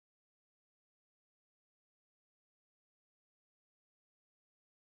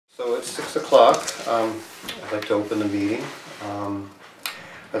So it's 6 o'clock. I'd like to open the meeting.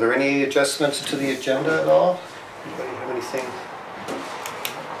 Are there any adjustments to the agenda at all? Anybody have anything?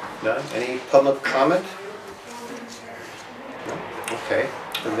 None? Any public comment? No? Okay.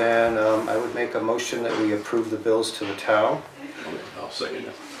 And then I would make a motion that we approve the bills to the town. I'll second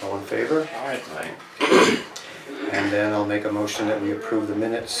it. All in favor? Aye. And then I'll make a motion that we approve the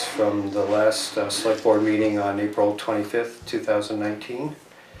minutes from the last select board meeting on April 25th, 2019.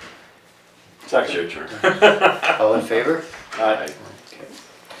 Second. Your turn. All in favor? Aye. Okay.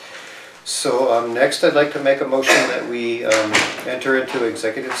 So next I'd like to make a motion that we enter into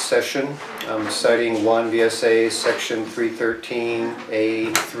executive session citing 1 VSA section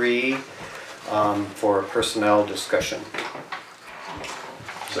 313A3 for a personnel discussion.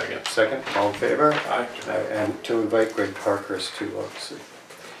 Second. Second, all in favor? Aye. And to invite Greg Parkhurst too, obviously.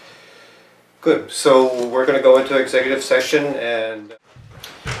 Good, so we're going to go into executive session, and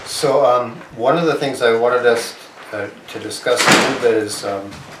so one of the things I wanted us to discuss a little bit is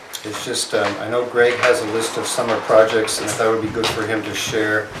just, I know Greg has a list of summer projects, and I thought it would be good for him to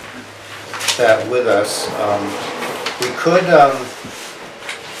share that with us. We could,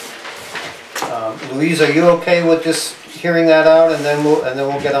 Louise, are you okay with just hearing that out, and then we'll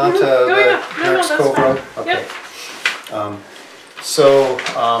get on to the Merrick's Cove Road? Okay. Yep.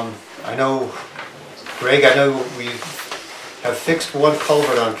 I know, Greg, I know we have fixed one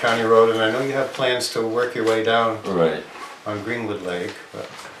culvert on County Road, and I know you have plans to work your way down Right. on Greenwood Lake. But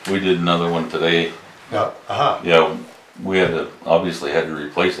We did another one today. yeah, Yeah, we obviously had to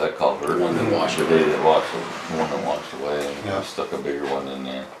replace that culvert. The one that washed the away. day that washed, the one that washed away, and Yeah. we stuck a bigger one in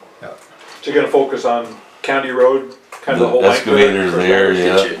there. yeah. So you're gonna focus on County Road, kind of the whole The length of it? excavator's there,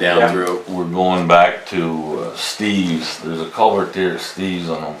 Ditch it yeah. down through. We're going back to Steve's. There's a culvert there at Steve's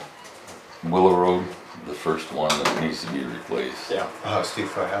on Willow Road, the first one that needs to be replaced. Yeah. Steve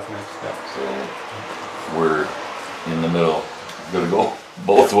Freihafner, yeah. So we're in the middle. Gonna go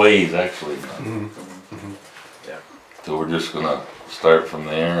both ways actually. Yeah. So we're just gonna start from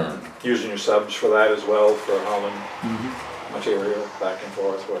there. And Using your subs for that as well, for hauling material back and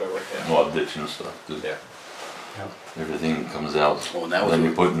forth, whatever, yeah. well, ditch and stuff. Too. Yeah. Everything comes out. Well, and that was then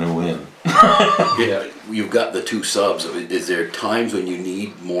you put new in. Yeah, you've got the two subs. Is there times when you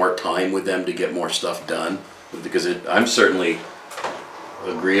need more time with them to get more stuff done? Because I'm certainly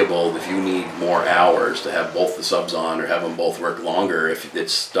agreeable if you need more hours to have both the subs on or have them both work longer if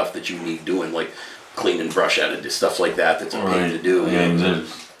it's stuff that you need doing, like clean and brush out of stuff like that that's a pain to do. And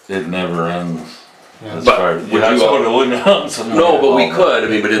it never ends. Yeah. As But far as, would you have you to put a wooden out somewhere. No, but we could. I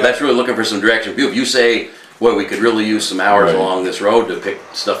mean, but that's really looking for some direction. If you say, well, we could really use some hours Right. along this road to pick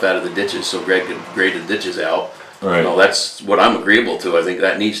stuff out of the ditches so Greg could grade the ditches out. Right. No, that's what I'm agreeable to. I think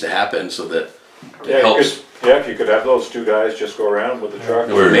that needs to happen so that it Yeah, helps. if you could have those two guys just go around with the truck.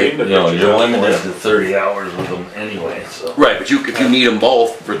 and We're, clean the ditches you're out for limited it. to 30 hours with them anyway, so. Right, but if you need them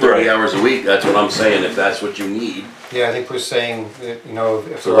both for 30 Right. hours a week, that's what I'm saying, if that's what you need. Yeah, I think we're saying that,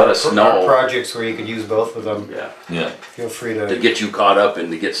 if So there let are us know. projects where you could use both of them, Yeah. Yeah. feel free To to. get you caught up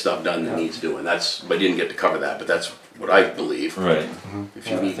and to get stuff done that needs doing. That's, I didn't get to cover that, but that's what I believe. Right. If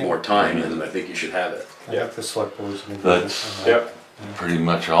you Yeah, I need think- more time, then I think you should have it. I think the select board's in That's- agreement on that. Yep, Pretty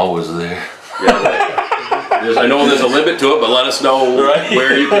much always there. Yeah, right. I know there's a limit to it, but let us know Right.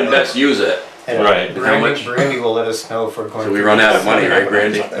 where you can best use it. And Right. How much- Brandy will let us know if we're going. So we to- run out of money, right,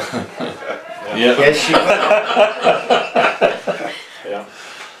 Brandy? Yeah. Yes, she will. yeah.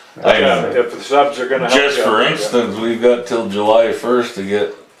 I Yeah, know. if the subs are gonna help Just you, for yeah. instance, we've got till July 1st to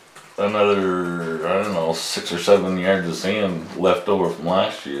get another, I don't know, 6 or 7 yards of sand left over from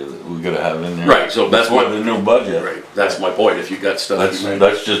last year that we gotta have in there. Right, so that's Before what, the new budget. right, that's my point. If you got stuff.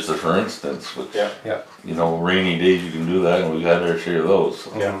 That's just a for instance, but, Yeah, you know, rainy days you can do that, and we've had our share of those.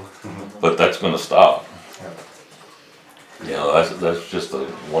 So. yeah. But that's gonna stop. Yeah. You know, that's just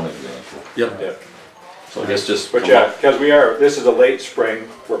one example. Yep. Yeah. So I guess just. But come yeah, up- because this is a late spring,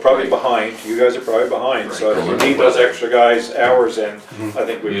 we're probably behind, you guys are probably behind, so if you Right. need those extra guys hours in, I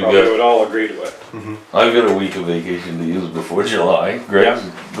think we You probably got- would all agree to it. I've got a week of vacation to use before July. Greg's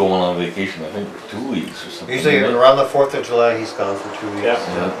going on vacation, I think, for 2 weeks or something. Usually isn't it? around the 4th of July, he's gone for 2 weeks. Yeah.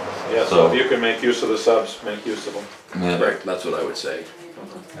 Yeah. Yeah, so if you can make use of the subs, make use of them. Yeah. Right, that's what I would say.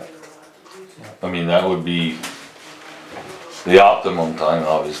 I mean, that would be the optimum time,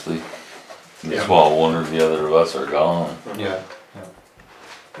 obviously. It's while one or the other of us are gone. Yeah.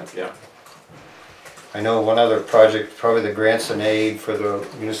 Yeah. I know one other project, probably the grants and aid for the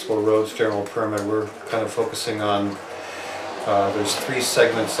municipal roads general permit, we're kind of focusing on, there's 3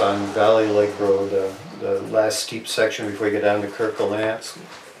 segments on Valley Lake Road, the last steep section before you get down to Kirkland Lance.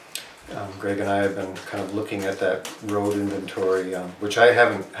 Greg and I have been kind of looking at that road inventory, which I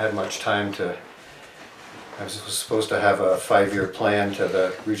haven't had much time to. I was supposed to have a 5-year plan to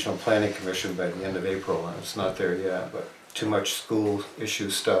the Regional Planning Commission by the end of April, and it's not there yet, but too much school issue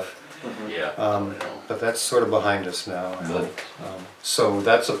stuff. Yeah. But that's sort of behind us now. But- So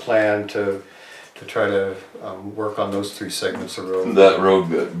that's a plan to try to work on those 3 segments of road. That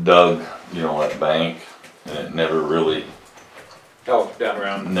road got dug, you know, that bank, and it never really Down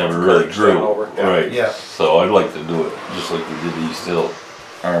around. grew. Down over, yeah. Right. Yeah. So I'd like to do it just like we did East Hill,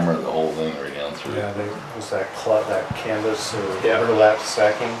 armor the whole thing right down through. Yeah, was that canvas or Yeah. burlap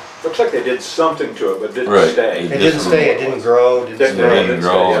stacking? Looks like they did something to it, but didn't Right. stay. It didn't stay, it didn't grow, Didn't grow.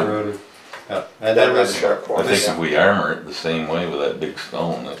 stay, eroded. Yeah. And then Down this, the sharp I corner. think if we armor it the same way with that big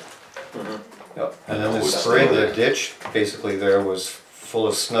stone, that yep. And then It this would spring, stay the there. ditch basically there was full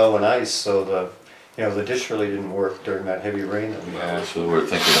of snow and ice, so the ditch really didn't work during that heavy rain that we had. so we're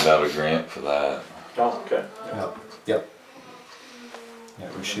thinking about a grant for that. Oh, okay. Yep, yep. Yeah,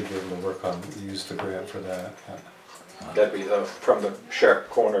 we should be able to use the grant for that. Yeah. That'd be from the sharp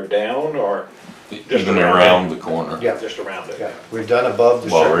corner down, or Even around the corner. Yeah. just around it? Yeah, we've done above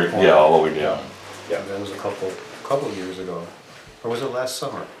the Well, sharp right, corner. yeah, all the way down. Yeah, that was a couple of years ago. Or was it last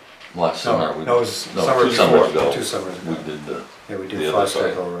summer? Last No, summer we. no, it was no, summer 2 before, summers ago. 2 summers ago. We did the. Yeah, we The did other Foster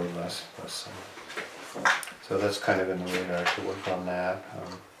side. Hill Road last summer. So that's kind of in the radar to work on that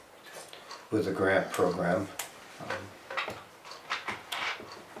with the grant program.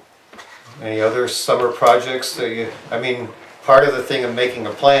 Any other summer projects that you, I mean, part of the thing of making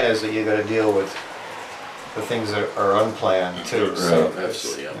a plan is that you gotta deal with the things that are unplanned too. So Right.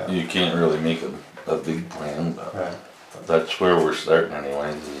 Absolutely, yeah. You can't really make a big plan, but Right, that's where we're starting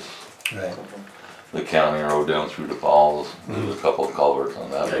anyways, is right. the county road down through the falls. There's a couple of culverts on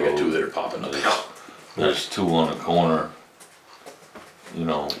that Yeah, I road. got 2 that are popping up. There's 2 on the corner, you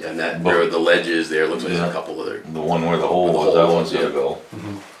know. Yeah, and that, But- where the ledge is there, looks like there's Yeah. a couple of there. The one where the hole Where the was, hole that was, one's gonna yeah. go.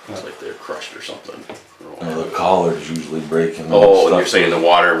 Looks like they're crushed or something. And the collards usually breaking. Oh, and you're saying the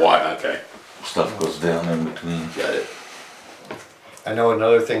water, okay, Stuff goes down in between. got it. I know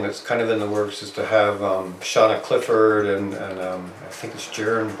another thing that's kind of in the works is to have Shauna Clifford and I think it's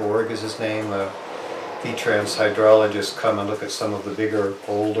Jaron Borg is his name, V-Trans hydrologist, come and look at some of the bigger,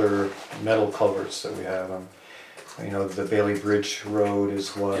 older metal culverts that we have. You know, the Bailey Bridge Road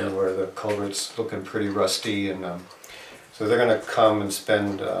is one Yeah. where the culvert's looking pretty rusty, and so they're gonna come and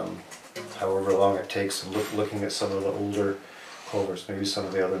spend however long it takes and looking at some of the older culverts, maybe some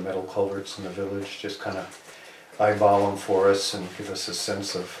of the other metal culverts in the village, just kind of eyeball them for us and give us a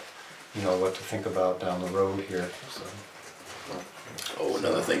sense of, you know, what to think about down the road here. So, Oh,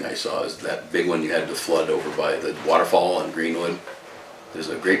 another thing I saw is that big one you had to flood over by the waterfall on Greenwood. There's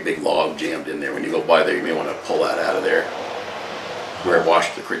a great big log jammed in there. When you go by there, you may want to pull that out of there. Where it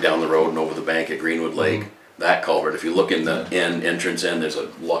washed the creek down the road and over the bank at Greenwood Lake. That culvert, if you look in the entrance end, there's a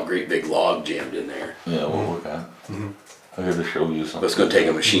great big log jammed in there. Yeah, we'll look at it. I gotta show you something. But it's gonna take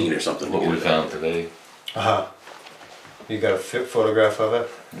a machine or something to What get we it found out. today. you got a photograph of it?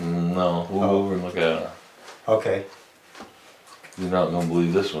 No, we'll go over and look at it. Okay. You're not gonna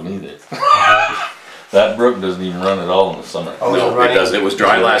believe this one either. That brook doesn't even run at all in the summer. Oh, is No, it running? doesn't. It was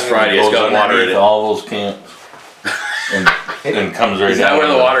dry last Friday. It's Goes got water in underneath it. all those camps. And comes right Is that down. where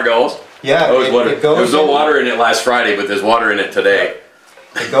the water goes? Yeah, I was wondering. it There was goes no in- water in it last Friday, but there's water in it today.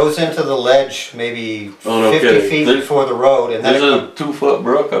 It goes into the ledge maybe Oh, no 50 kidding. feet There's- before the road, and then There's it, a 2-foot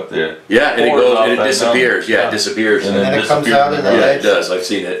brook up there. Yeah, and it Pours goes off and it that disappears. mountain. Yeah, it disappears. And then then it comes disappears out in the ground. Yeah, ledge. it does. I've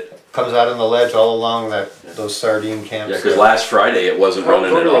seen it. comes out in the ledge all along those sardine camps. Yeah, because last Friday it wasn't I running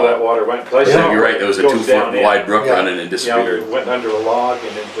at wonder where that all. water went. 'Cause I Yeah, saw you're it right. There was a goes 2-foot down in. wide brook Yeah. running and You know, disappeared. it went under a log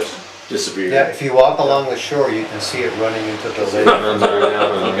and it just, Disappeared. Yeah, if you walk along the shore, you can see it running into the lake. Runs right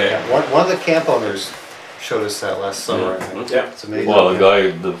down and- Okay. Yeah, one of the camp owners showed us that last summer. I think. Yeah. It's amazing. Well, the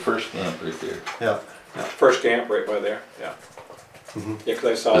guy, the first camp right there. Yeah. first camp right by there, yeah. Yeah, 'cause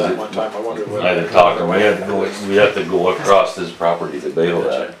I saw Is that it- one time, I wondered I where. had to talk to him, we had to go across his property to bail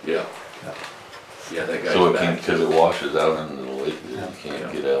that. Yeah. Yeah, that guy's So it can, back. cause it washes out into the lake, you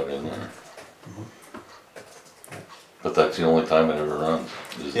can't get out in there. But that's the only time it ever runs,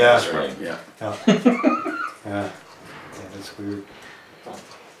 is in Yeah. the spring. Yeah. Yeah. Yeah, that's weird.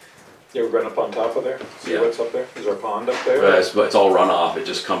 You ever been up on top of there? See Yeah. what's up there? Is there a pond up there? But it's all runoff. It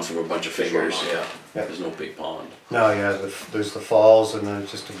just comes from a bunch of fingers. runoff. Yeah. Yeah. There's no big pond. No, yeah, there's the falls and then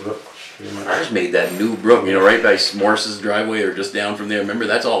it's just a brook. pretty much. Ours made that new brook, you know, right by Morris's driveway or just down from there. Remember,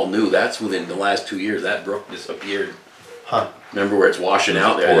 that's all new. That's within the last 2 years. That brook disappeared. Huh. Remember where it's washing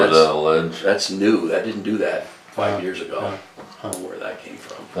out there? Poured out That's, a ledge. that's new. That didn't do that 5 Yeah. years ago. Yeah. I don't know where that came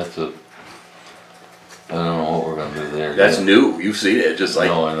from. That's a, I don't know what we're gonna do there. That's yet. new, you've seen it, just like,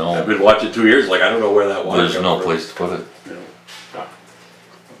 No, I know. I've been watching 2 years, like, I don't know where that water There's comes no from. place to put it. You know.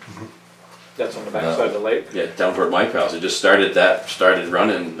 That's on the backside of the lake. Yeah, down toward my house, it just started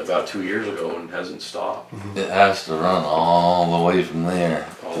running about 2 years ago and hasn't stopped. It has to run all the way from there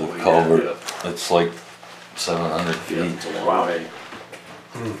All to the the way culvert. down, It's like 700 Yeah, feet. it's a long Wow. way.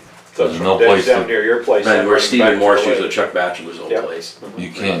 So There's it's no from place down to- near your place. And and where running Stephen back to Morse the used, lake. Chuck Batchelor's old Yep. place. You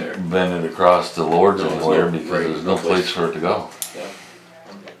Right can't there. bend it across to Lord's No, it's anywhere no- because right, there's no no place place. for it to go. Yeah.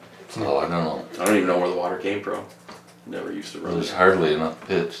 So I don't know. I don't even know where the water came from. Never used to run There's it. hardly enough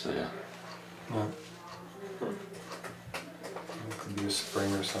pitch there. It could be a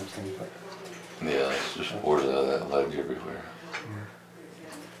spring or something, but. Yeah, it's just poured out of that ledge everywhere.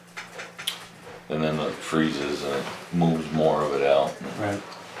 And then it freezes and it moves more of it out. Right,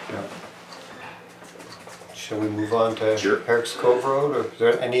 yeah. Shall we move on to Sure. Herrick's Cove Road, or is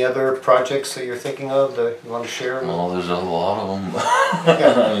there any other projects that you're thinking of that you want to share? Well, there's a lot of them.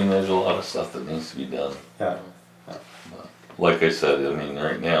 Yeah. I mean, there's a lot of stuff that needs to be done. Yeah, Like I said, I mean,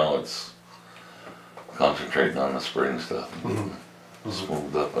 right now it's concentrating on the spring stuff. and Mm-hmm. getting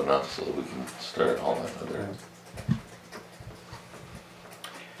Smoothed up enough so that we can start all that other.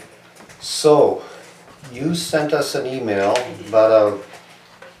 so, you sent us an email about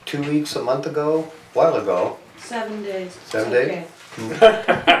 2 weeks, a month ago, a while ago. 7 days. 7 It's days? okay. Really, is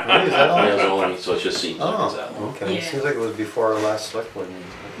that all? Yeah, it's only, so it just seems like it's that Oh, long. okay, Yeah. seems like it was before our last select board meeting.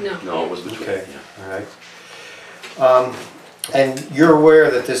 No. No, it was between, Okay, yeah. all right. And you're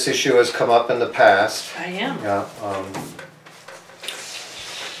aware that this issue has come up in the past. I am. Yeah,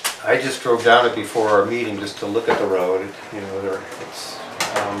 I just drove down it before our meeting just to look at the road, you know, it's,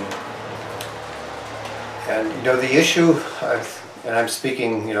 and, you know, the issue, and I'm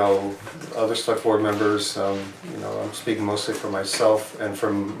speaking, you know, other select board members, you know, I'm speaking mostly for myself and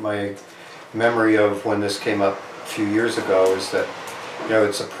from my memory of when this came up a few years ago, is that, you know,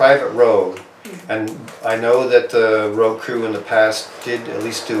 it's a private road. And I know that the road crew in the past did at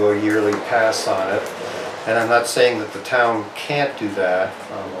least do a yearly pass on it. And I'm not saying that the town can't do that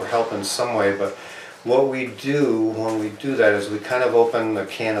or help in some way, but what we do when we do that is we kind of open a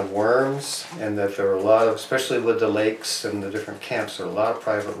can of worms, and that there are a lot of, especially with the lakes and the different camps, there are a lot of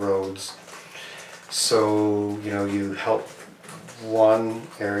private roads. So, you know, you help one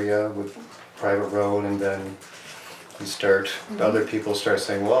area with private road, and then you start, other people start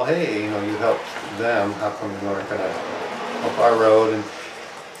saying, well, hey, you know, you helped them, how come you aren't gonna help our road?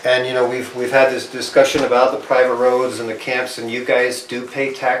 And you know, we've had this discussion about the private roads and the camps, and you guys do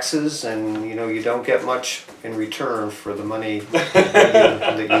pay taxes, and you know, you don't get much in return for the money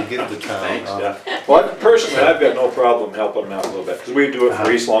that you give the town. Thanks, Yeah. Well, personally, I've got no problem helping them out a little bit, because we do it for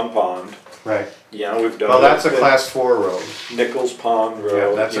Uh-huh. East Long Pond. Right. You know, we've done. Well, that's a it- class 4 road. Nichols Pond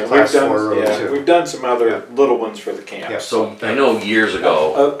Road. that's a you know, class we've done- 4 road, yeah, too. We've done some other Yeah. little ones for the camps. Yeah. So I know years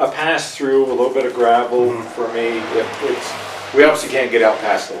ago, A pass through, a little bit of gravel Mm-hmm. for me, we obviously can't get out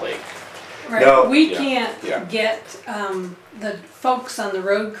past the lake. Right. No. We Yeah. can't Yeah. get the folks on the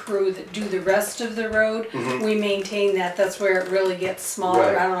road crew that do the rest of the road. We maintain that. That's where it really gets smaller.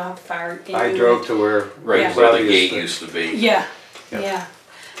 Mm-hmm. Right. I don't know how far. in I you drove to where. right Yeah. where the Rowdy gate is used to be. Yeah, Yeah.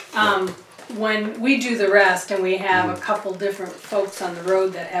 yeah. When we do the rest and we have Mm-hmm. a couple different folks on the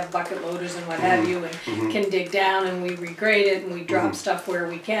road that have bucket loaders and what have you Mm-hmm. and can dig down and we regrade it and we drop stuff where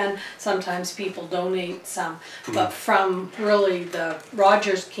we can. Sometimes people donate some, Mm-hmm. but from really the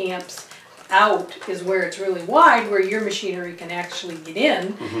Rogers camps out is where it's really wide, where your machinery can actually get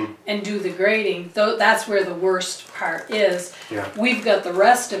in Mm-hmm. and do the grading. Though that's where the worst part is. Yeah. We've got the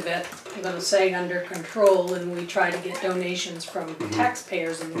rest of it, I'm gonna say, under control, and we try to get donations from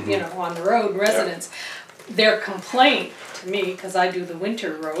taxpayers and, you know, on the road residents. Their complaint to me, cause I do the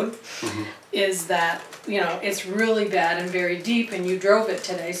winter road, is that, you know, it's really bad and very deep, and you drove it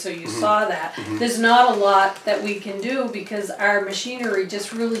today, so you saw that. There's not a lot that we can do because our machinery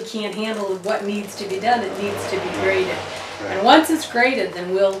just really can't handle what needs to be done. It needs to be graded. And once it's graded,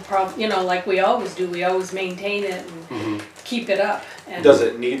 then we'll you know, like we always do, we always maintain it and keep it up. And Does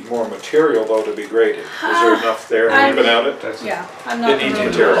it need more material though to be graded? Is there enough there to I'm- even out it? That's Yeah, I'm not It the needs road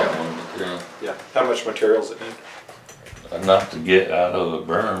material. crew. Yeah. How much material does it need? Enough to get out of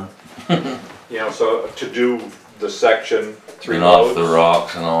the berm You know, so to do the section, 3 and loads? off the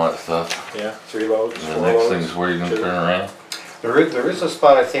rocks and all that stuff. Yeah, 3 loads, And 4 the next loads? thing's where you gonna 2. turn around. There is a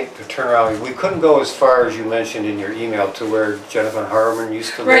spot, I think, to turn around. We couldn't go as far as you mentioned in your email to where Jennifer Harmon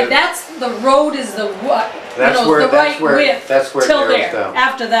used to live. Right, that's, the road is the what, you That's know, where- the that's right where- width that's where it till narrows there. down.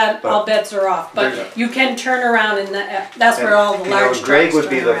 After that, But all bets are off, there's- but you can turn around and that's where all the You know, large trucks Greg would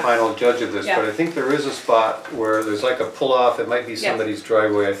be turn the around. final judge of this, Yeah. but I think there is a spot where there's like a pull-off, it might be Yeah. somebody's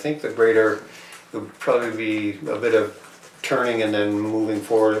driveway. I think the grader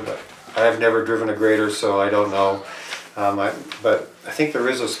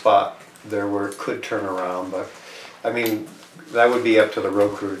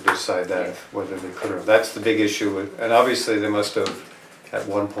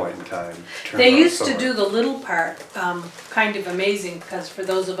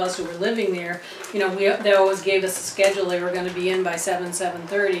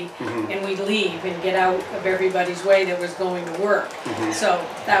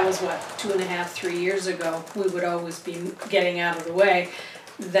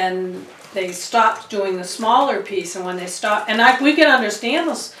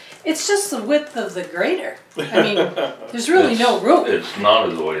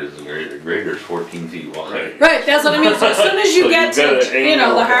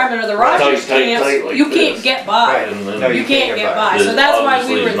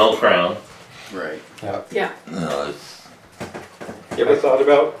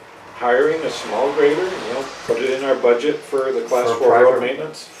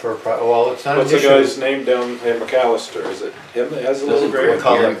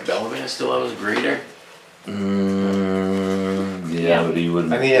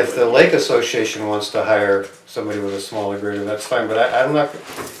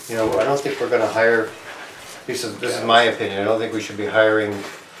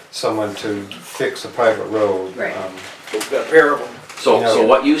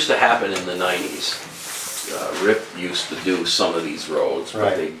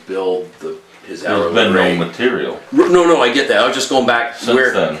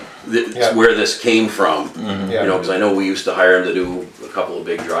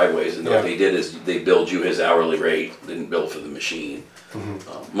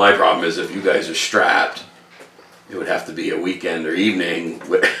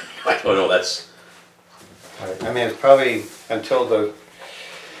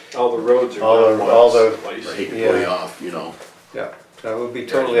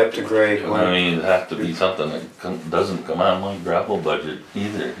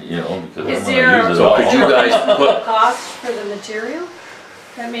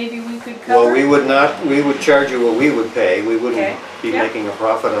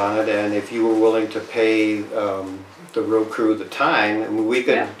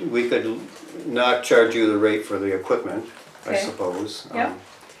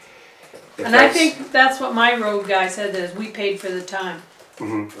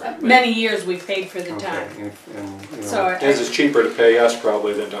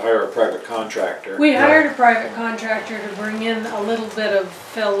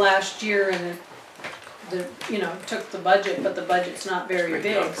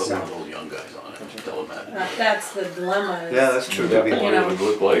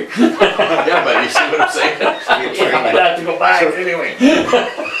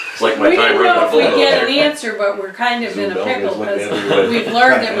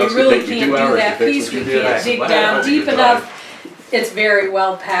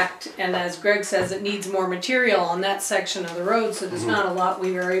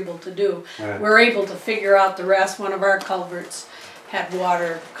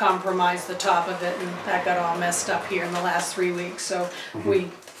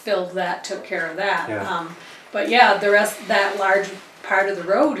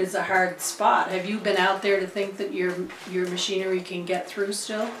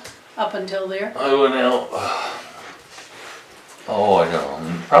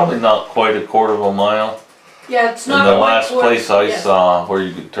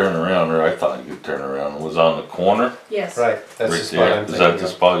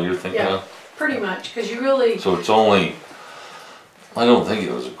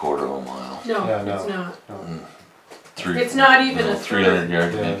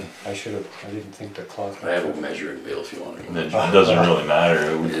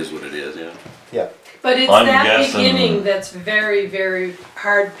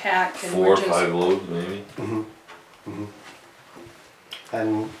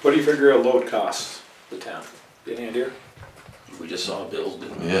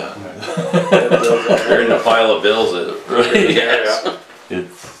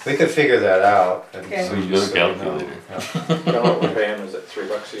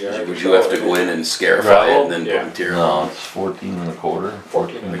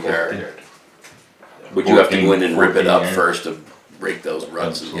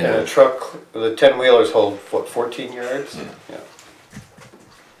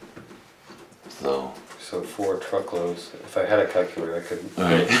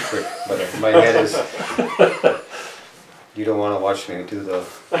you don't wanna watch me do the.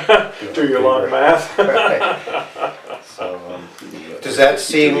 Do your long math. Right. So, does that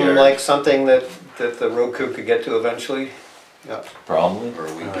seem like something that the road crew could get to eventually? Yeah. Probably. Or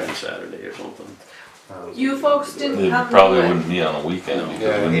a weekend Saturday or something. You folks didn't It come to probably it. wouldn't be on a weekend No. because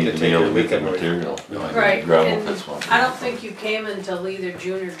Yeah, we need need to to take be able your to get the weekend away. material. Right, Gravel and pits one. I don't think you came until either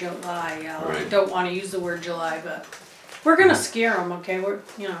June or July. I Right. don't wanna use the word July, but we're gonna scare them, okay? We're,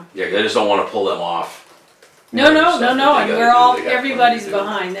 you know. Yeah, I just don't wanna pull them off. No, Other no, stuff no, that no, they and gotta we're do, all, they got plenty everybody's to do.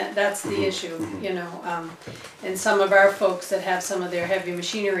 behind, that's the issue, you know. And some of our folks that have some of their heavy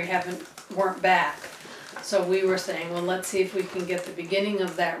machinery weren't back. So we were saying, well, let's see if we can get the beginning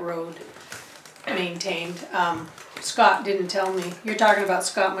of that road maintained. Scott didn't tell me, you're talking about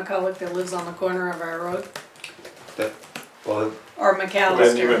Scott McCulloch that lives on the corner of our road? Well, Or Didn't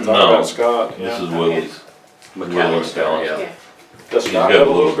McAllister? even thought No, about Scott, this yeah. is Willie's. McAllister, yeah. Okay. Does He's Scott got have a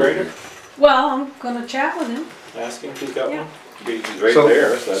a little little grader? Well, I'm gonna chat with him. Ask him if he's got Yeah. one. He's right so,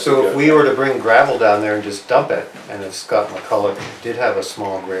 there, so that's so good. if we were to bring gravel down there and just dump it, and if Scott McCulloch did have a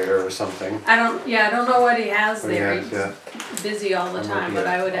small grader or something. I don't know what he has What he there. has, yeah. He's busy all the That might time, be but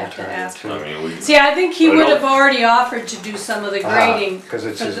an I would have to alternative, ask too. him. I mean, we. See, I think he I would don't- have already offered to do some of the grading. Because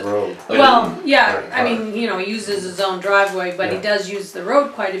it's for his the- road. Well, yeah, Right, I right. mean, you know, he uses his own driveway, but he Yeah. does use the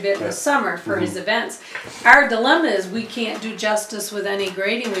road quite a bit in Yeah. the summer for his events. Our dilemma is we can't do justice with any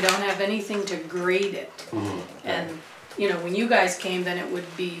grading, we don't have anything to grade it. And, you know, when you guys came, then it would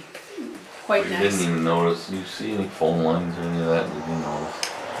be quite We nice. didn't even notice, you see any phone lines or any of that, we didn't notice.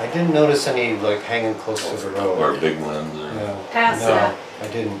 I didn't notice any like hanging close to the road. Or big limbs or. No, Past no, that. I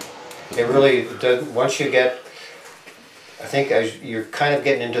didn't. It really doesn't, once you get, I think as you're kind of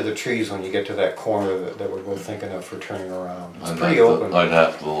getting into the trees when you get to that corner that we're both thinking of for turning around. It's pretty open. I'd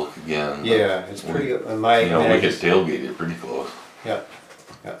have to look again. but Yeah, it's we- pretty, in my, You know, I mean, we I could just- tailgate it pretty close. yeah.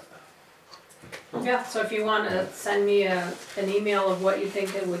 Yeah, so if you wanna send me an email of what you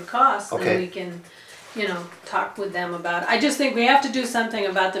think it would cost, then Okay. we can, you know, talk with them about it. I just think we have to do something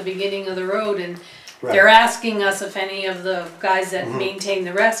about the beginning of the road, and they're Right. asking us if any of the guys that maintain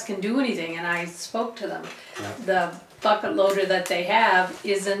the rest can do anything, and I spoke to them. The bucket loader that they have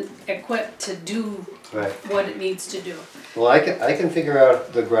isn't equipped to do Right. what it needs to do. Well, I can figure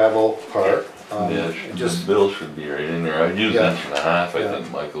out the gravel part. Yeah, Just, just bill should be right in there. I'd use Yeah. 1.5 inches, I Yeah.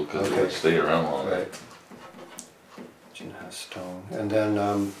 think, Michael, cause it Okay. would stay around longer. right. Stone. And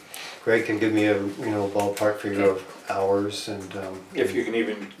then, Greg can give me a, ballpark figure of hours and, If you can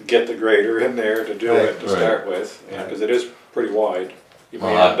even get the grader in there to do Right, it to right. start with, yeah, because it is pretty wide. You may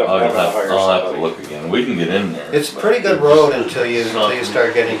I'll end have, up having to hire I'll have to somebody. look again. We can get in there. it's a but pretty good it's road just- until you, it's not-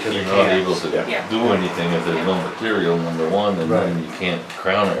 start getting to the You're not able camps. to Yeah. do anything if there's no material, number one, and then Right. you can't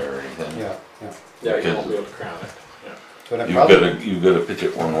crown it or anything. Yeah, yeah. Yeah, you because- won't be able to crown it, yeah. But I You've gotta pitch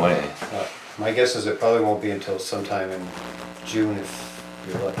it one way. my guess is it probably won't be until sometime in June if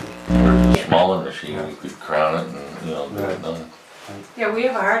you're lucky. Whereas a smaller machine, you could crown it and, get Right. it done. Yeah, we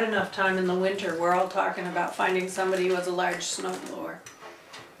have a hard enough time in the winter, we're all talking about finding somebody who has a large snow blower.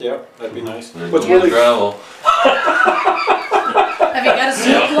 Yep, that'd be nice. There's What's no really, gravel. Have you got a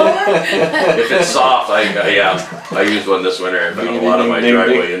snow blower? If it's soft, I used one this winter, I found a lot of my Ding, ding,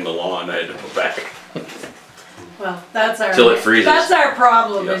 ding. driveway in the lawn, I had to put back. Well, that's our. Till it freezes. That's our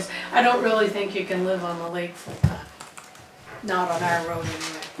problem Yeah. is, I don't really think you can live on the lake full time. Not on our road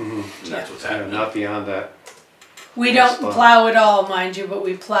anyway. And that's what's Yeah, happening. not beyond that. We That's don't fine. plow at all, mind you, but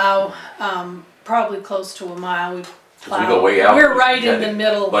we plow, probably close to a mile. We plow. go way out, We're we right in had the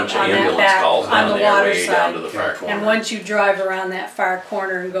middle A on bunch of that ambulance back, calls on down the there, water way down to side. the far And corner. once you drive around that far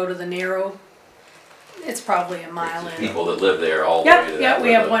corner and go to the narrow, it's probably a mile in. People that live there all the way to Yep, that. yep, we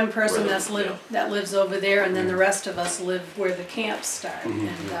where have the- one where person the- that lives over there, and then the rest of us live where the camps start. And,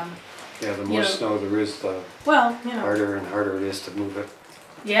 Yeah, the You more know- snow there is, the well, you know, harder and harder it is to move it.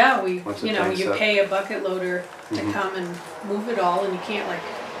 yeah, Once it you know, tanks you up. pay a bucket loader to come and move it all, and you can't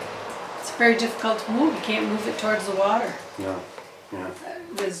it's very difficult to move, you can't move it towards the water. No, yeah.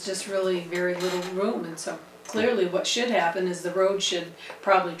 There's just really very little room, and so clearly what should happen is the road should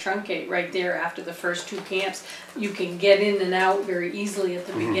probably truncate right there after the first two camps. You can get in and out very easily at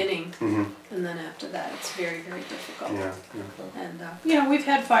the beginning, and then after that, it's very, very difficult. Yeah, yeah. And, we've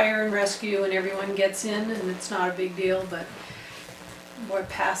had fire and rescue and everyone gets in and it's not a big deal, but we're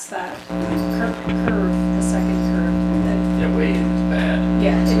past that curve, the second curve. Yeah, way in is bad.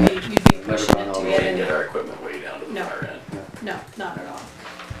 Yeah, you'd be pushing gone it all to the get Can't in get there. our equipment way down to the No. far end. No, not at all.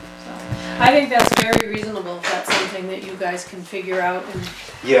 So, I think that's very reasonable if that's something that you guys can figure out, and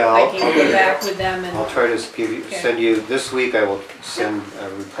Yeah, I I'll, can get back with them I'll and, try to Okay. send you, this week I will send a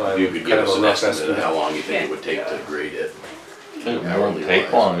reply If you with could kind give of us a an rough estimate of how estimate. long you think Yeah. it would take to grade it. It won't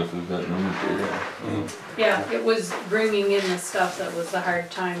take long if we've got new material. Yeah, it was bringing in the stuff that was the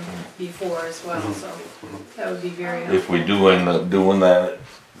hard time before as well, so that would be very helpful. If we do end up doing that at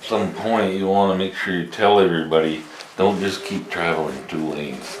some point, you wanna make sure you tell everybody, don't just keep traveling 2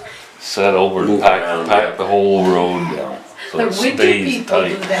 lanes. Set over and Move around, pack the whole road down, so The it winter stays people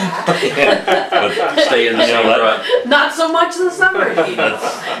do tight. that, Stay in the same rut. not so much the summer people.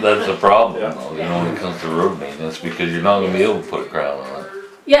 That's a problem, though, you know, when it comes to road maintenance, because you're not gonna be able to put a crown on it.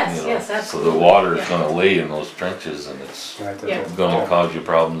 Yes, You know, yes, so absolutely. the water's Yeah. gonna lay in those trenches and it's Right, Yeah. gonna cause you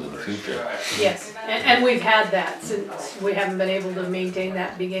problems in the future. Yes, and we've had that since we haven't been able to maintain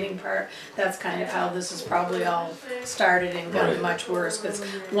that beginning part. That's kind of how this has probably all started and gotten Right. much worse, because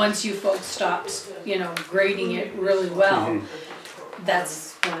once you folks stopped, you know, grading it really well,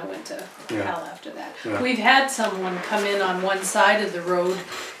 that's when it went to Yeah. hell after that. Yeah. We've had someone come in on one side of the road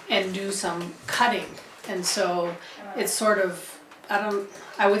and do some cutting, and so it's sort of,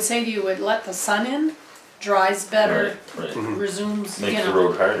 I would say to you, it let the sun in, dries better, Right. resumes, you Makes the know.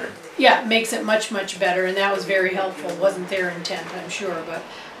 road harder. Yeah, makes it much, much better, and that was very helpful. Wasn't their intent, I'm sure, but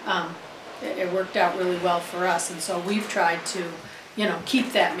it worked out really well for us, and so we've tried to, you know,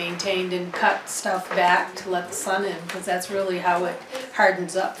 keep that maintained and cut stuff back to let the sun in, because that's really how it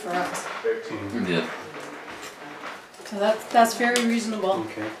hardens up for us. Yeah. So that's very reasonable,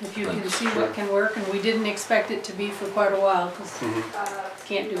 Okay. if you can see what can work, and we didn't expect it to be for quite a while, because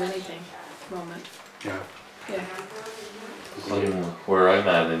can't do anything at the moment. Yeah. Yeah. Where I'm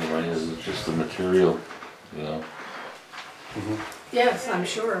at anyway is just the material, you know. Yes, I'm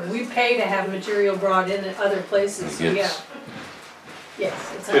sure. We pay to have material brought in at other places, so It yeah. gets Yes,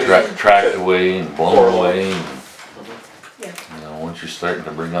 it's tracked away and blown away and, yeah. you know, once you're starting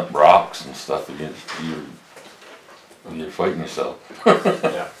to bring up rocks and stuff against you're fighting yourself.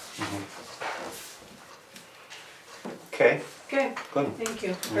 Yeah. Okay, Okay, good. thank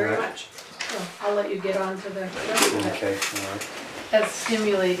you very Alright. much. So I'll let you get on to the rest of it, Okay, all right. as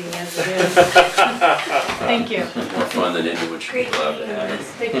stimulating as it is. Thank you. More fun than anyone should be allowed to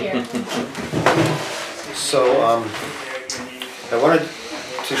have. Take care. So, I wanted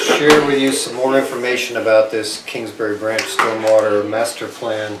to share with you some more information about this Kingsbury Branch Stormwater Master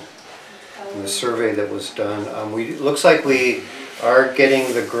Plan and the survey that was done. Looks like we are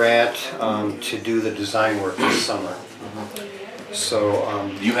getting the grant to do the design work this summer.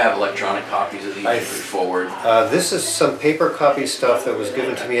 So, Do you have electronic copies of these I- to forward? this is some paper copy stuff that was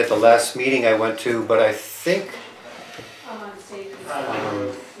given to me at the last meeting I went to, but I think,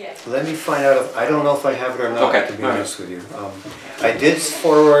 let me find out if, I don't know if I have it or not, Okay, to be all right. honest with you. I did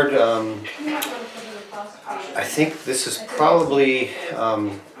forward, I think this is probably,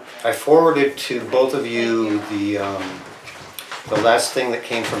 I forwarded to both of you the last thing that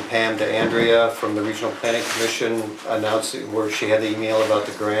came from Pam to Andrea from the Regional Planning Commission announcing, where she had the email about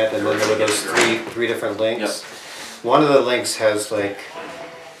the grant, and then there were those three different links. One of the links has like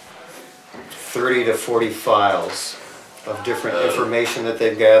 30 to 40 files of different information that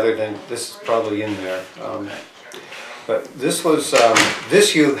they've gathered, and this is probably in there. But this was,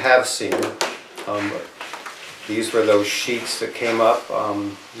 this you have seen. These were those sheets that came up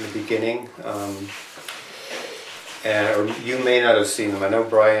in the beginning. Or you may not have seen them. I know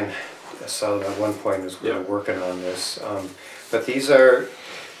Brian saw them at one point as we were working on this. But these are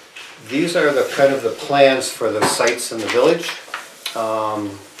the kind of the plans for the sites in the village.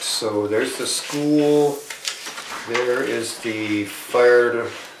 So there's the school, there is the fire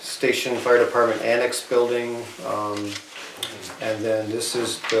station, fire department annex building, and then this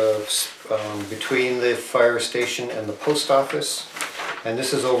is the between the fire station and the post office. And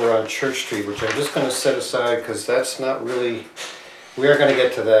this is over on Church Street, which I'm just going to set aside because that's not really, we are going to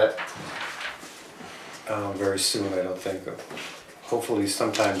get to that very soon, I don't think. Hopefully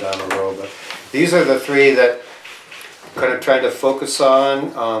sometime down the road. But these are the three that kind of trying to focus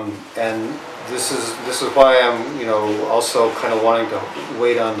on, and this is why I'm, you know, also kind of wanting to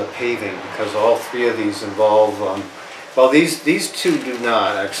wait on the paving, because all three of these involve, well, these two do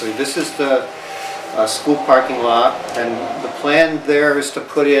not actually. This is the school parking lot, and the plan there is to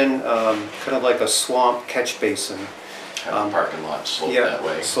put in kind of like a swamp catch basin. Have the parking lot slope that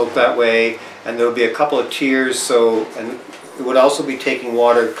way. Slope that way, and there'll be a couple of tiers. So, and it would also be taking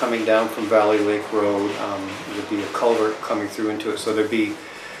water coming down from Valley Lake Road. There'd be a culvert coming through into it. So there'd be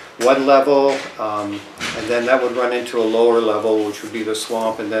one level, and then that would run into a lower level, which would be the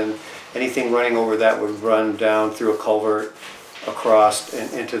swamp, and then anything running over that would run down through a culvert across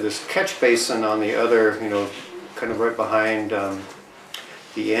and into this catch basin on the other, you know, kind of right behind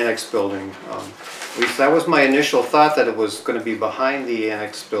the annex building. At least that was my initial thought, that it was going to be behind the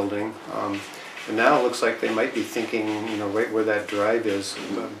annex building. And now it looks like they might be thinking, you know, right where that drive is,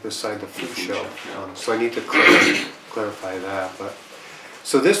 beside the food shelf. So I need to clarify that. But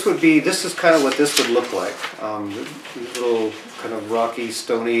so this is kind of what this would look like. These little kind of rocky,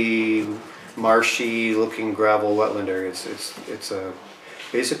 stony, marshy looking gravel wetland area. It's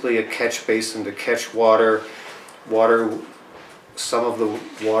basically a catch basin to catch water. Some of the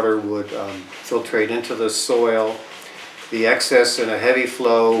water would filtrate into the soil. The excess in a heavy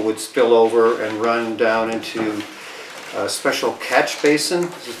flow would spill over and run down into a special catch basin.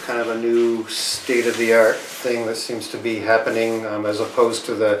 This is kind of a new state-of-the-art thing that seems to be happening, as opposed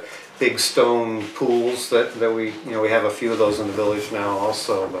to the big stone pools that we have a few of those in the village now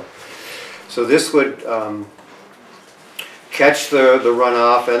also. But, so this would catch the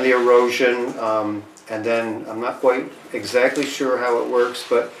runoff and the erosion, and then I'm not quite exactly sure how it works,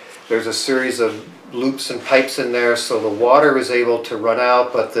 but there's a series of loops and pipes in there, so the water is able to run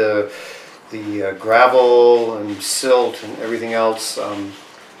out, but the gravel and silt and everything else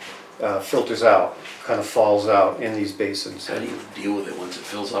filters out, kind of falls out in these basins. How do you deal with it once it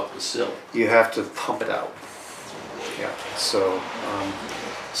fills up with silt? You have to pump it out. Yeah. So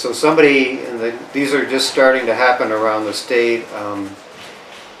somebody, these are just starting to happen around the state.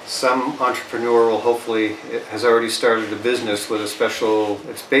 Some entrepreneur will hopefully has already started a business with a special.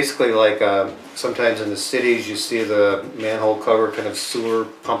 It's basically like sometimes in the cities you see the manhole cover kind of sewer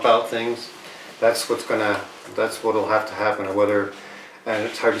pump out things. That's what'll have to happen, or whether, and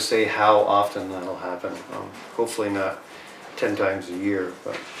it's hard to say how often that'll happen. Hopefully not 10 times a year,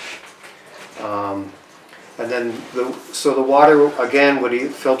 but. And then the water again would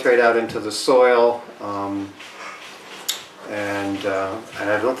filtrate out into the soil. And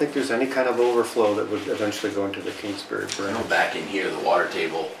I don't think there's any kind of overflow that would eventually go into the Kingsbury Branch. You know, back in here, the water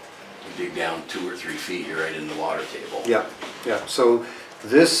table, you dig down 2 or 3 feet, you're right in the water table. Yeah, yeah. So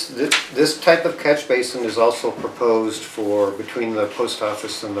this type of catch basin is also proposed for between the post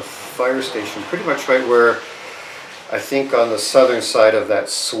office and the fire station, pretty much right where, I think on the southern side of that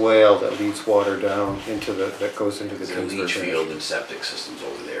swale that leads water down into that goes into the There's a Kingsbury leach Branch. field and septic systems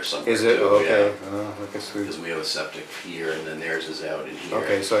over there somewhere. Is it? too, Okay. yeah. I guess Because we have a septic here and then theirs is out in here.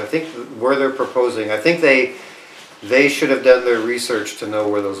 Okay, so I think where they're proposing, I think they should have done their research to know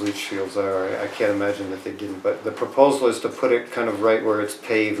where those leach fields are. I can't imagine that they didn't, but the proposal is to put it kind of right where it's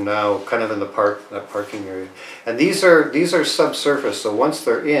paved now, kind of in the that parking area. And these are subsurface, so once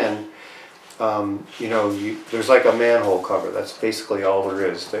they're in, there's like a manhole cover. That's basically all there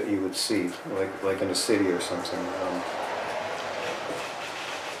is that you would see, like in a city or something.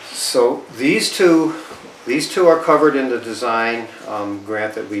 So these two are covered in the design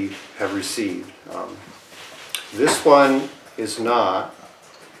grant that we have received. This one is not.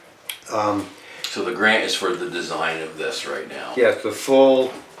 So the grant is for the design of this right now? Yeah, the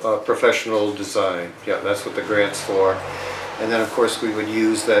full professional design. Yeah, that's what the grant's for. And then of course we would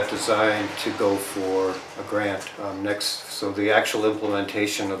use that design to go for a grant next. So the actual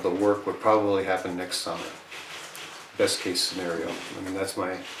implementation of the work would probably happen next summer. Best case scenario. I mean, that's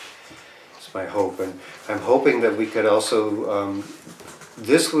my hope. And I'm hoping that we could also,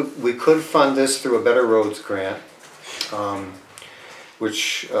 we could fund this through a Better Roads grant,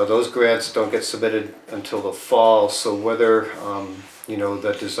 which those grants don't get submitted until the fall. So whether,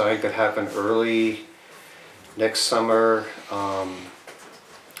 that design could happen early next summer,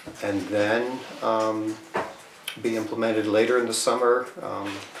 and then be implemented later in the summer,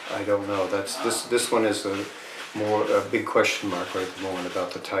 I don't know. This one is a big question mark right at the moment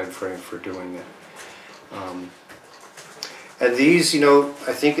about the time frame for doing it. And these,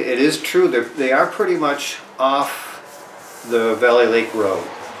 I think it is true, they are pretty much off the Valley Lake Road.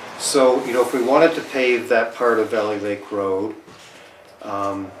 So, if we wanted to pave that part of Valley Lake Road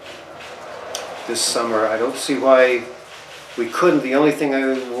this summer, I don't see why we couldn't. The only thing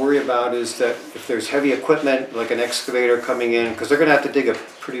I worry about is that if there's heavy equipment, like an excavator coming in, because they're going to have to dig a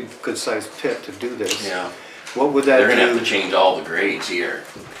pretty good-sized pit to do this. Yeah. What would that do? They're going to have to change all the grades here.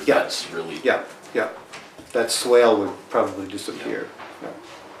 Yeah. That's really... Yeah. That swale would probably disappear.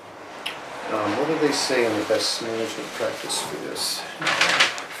 Yeah. What do they say in the best management practice for this?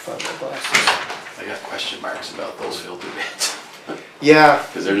 Find my glasses. I got question marks about those filter beds. Yeah.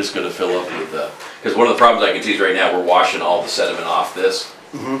 Because they're just going to fill up with because one of the problems I can see is right now we're washing all the sediment off this.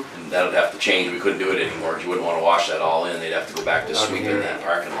 And that would have to change. We couldn't do it anymore because you wouldn't want to wash that all in. They'd have to go back to sweeping that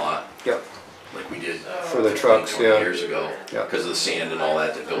parking lot. Yep. Like we did For the trucks, 20 yeah. years ago. Yeah. Because of the sand and all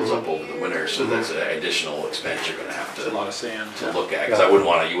that builds up over the winter. So that's an additional expense you're going to have It's a lot of sand. to look at. Because you wouldn't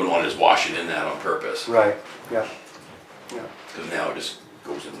want to just wash it in that on purpose. Right. Yeah. Yeah. Because now it just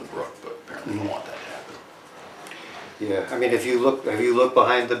goes in the brook, but apparently you don't want that to happen. Yeah, I mean, if you look, have you looked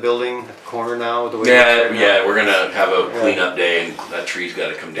behind the building at the corner now, the way? Yeah, it is right now? yeah, we're gonna have a Yeah. cleanup day and that tree's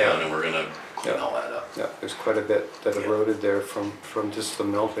gotta come down Yeah. and we're gonna clean Yeah. all that up. Yeah, there's quite a bit that Yeah. eroded there from just the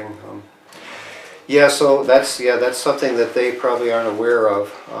melting. Yeah, so that's something that they probably aren't aware of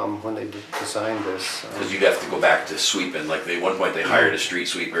when they designed this. Cause you'd have to go back to sweeping, like they, one point they hired a street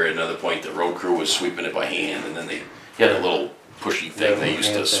sweeper, at another point the road crew was sweeping it by hand, and then they had a little pushy thing Yeah, they used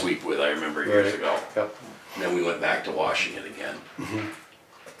to hand thing. sweep with, I remember years Right. ago. Yep. And then we went back to washing it again,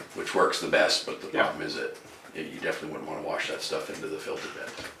 which works the best, but the Yeah. problem is that you definitely wouldn't wanna wash that stuff into the filter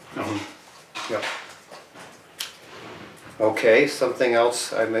bed. Yep. Okay, something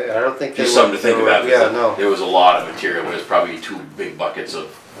else. I don't think they Just were- something to think they were- about, Yeah, because no. there was a lot of material, it was probably 2 big buckets of,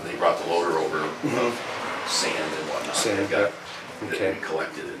 they brought the loader over, of sand and whatnot. Sand, that got- yeah. that Okay. we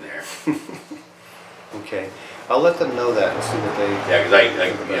collected in there. Okay, I'll let them know that and see what they. Yeah, cause I,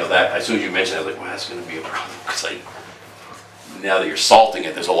 you know, that, as soon as you mentioned it, I was like, well, that's gonna be a problem, cause now that you're salting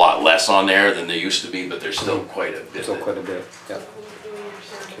it, there's a lot less on there than there used to be, but there's still quite a bit. Still that- quite a bit, yeah.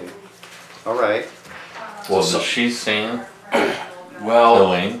 Okay, all right. Well, So- does she sand, Well,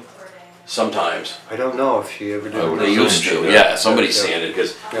 Elaine? sometimes, I don't know if she ever did. I would they assume used she to, did. yeah, somebody Yeah. sanded,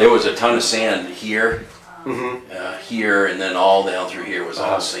 cause Yeah. there was a ton of sand here, Mm-hmm. here, and then all down through here was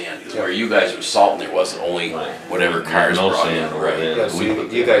all sand, cause Yeah. where you guys were salting, there wasn't only whatever cars No brought sand in, over right? there. Yeah, so We you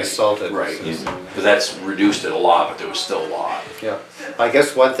put you the- guys salted. Right, Easy. cause that's reduced it a lot, but there was still a lot. Yeah, I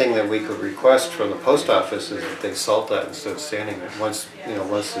guess one thing that we could request from the post office is that they salt that instead of sanding it, once, you know,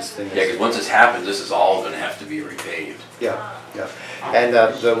 once this thing is. Yeah, cause once this happens, this is all gonna have to be repaved. Yeah, yeah. And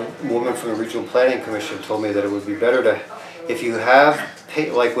the woman from the Regional Planning Commission told me that it would be better to, if you have,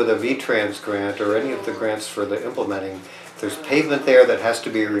 like with a V-Trans grant or any of the grants for the implementing, if there's pavement there that has to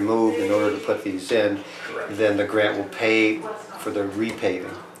be removed in order to put these in, then the grant will pay for the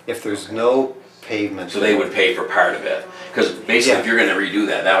repaving. If there's no pavement. So they would pay for part of it, because basically if Yeah. you're gonna redo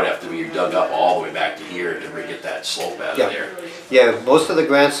that, that would have to be dug up all the way back to here to get that slope out Yeah. of there. Yeah, most of the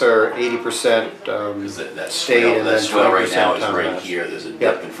grants are 80%, 'Cause that state swell, and that then swell right 20% now is town right match. here, there's a Yep.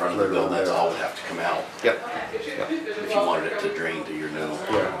 dip in front of the Right building, around that's there. all would have to come out. Yep, yep, If you wanted it to drain to your new,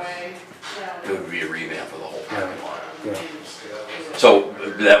 yeah, it would be a revamp of the whole parking lot. yeah. So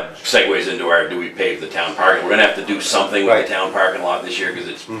that segues into our, do we pave the town parking? We're gonna have to do something with Right. the town parking lot this year, because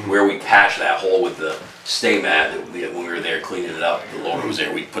it's where we patched that hole with the stay mat, when we were there cleaning it up, the loader was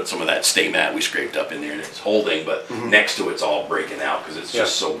there, we put some of that stay mat we scraped up in there and it's holding, but next to it's all breaking out, because it's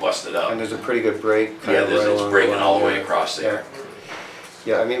just so busted up. And there's a pretty good break kind Yeah, of right it's along breaking all the way line across there.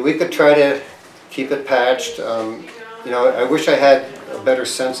 Yeah, I mean, we could try to keep it patched. You know, I wish I had a better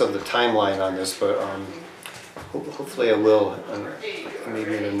sense of the timeline on this, but hopefully I will,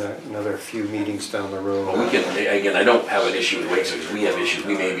 maybe in another few meetings down the But road. we can, again, I don't have an issue with weight, because we have issues,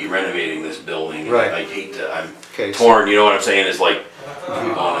 we may be renovating this building. and Right. I hate to, I'm Okay, so- torn, you know what I'm saying, it's like,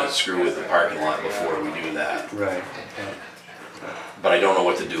 we wanna screw with the parking lot before we do that. Right, But I don't know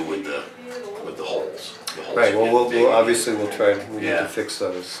what to do with the holes. The holes right, are well, getting big. obviously we'll try, we need Yeah. to fix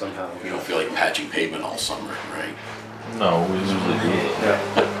those somehow. You don't feel like patching pavement all summer, right? No, we usually do it.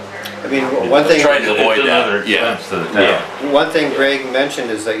 Yeah. I mean, one thing. Trying to avoid It's that, another yeah. expense to the town. Yeah. One thing Greg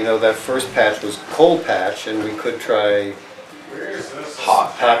mentioned is that, you know, that first patch was cold patch, and we could try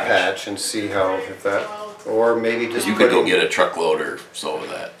Hot hot patch and see how, if that, or maybe just You could go putting- get a truckload or so of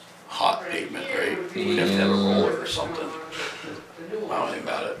that hot pavement, right? You'd have to have a roller or something. I don't think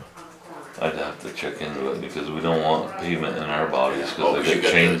about it. I'd have to check into it because we don't want pavement in our bodies Oh, because you they got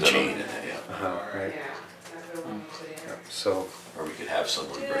got chains the in chain in them. it, yeah. Right. So, Or we could have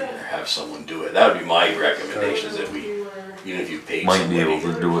someone bring it, or have someone do it. That would be my recommendation, is that we, even if you paid Might somebody. be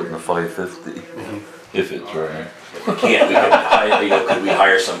able to do it in a 550 if it's right. If we can't, we could hire, you know, could we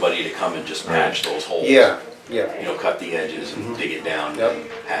hire somebody to come and just patch those holes? yeah, yeah, You know, cut the edges and dig it down Yep. and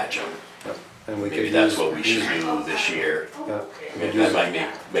patch them. yeah. And we could Maybe use. that's what we should do this year. Yeah, Maybe that might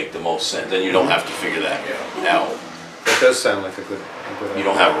make the most sense. Then you don't have to figure that out. that does sound like a good idea. You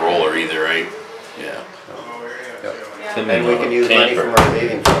don't have a roller either, right? Yeah. Yeah. Tim And we on a can use money from camper. our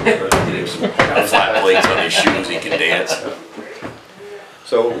paving fund for Get him some flat plates on his shoes, he can dance.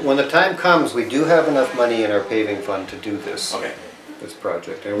 So when the time comes, we do have enough money in our paving fund to do this, Okay, this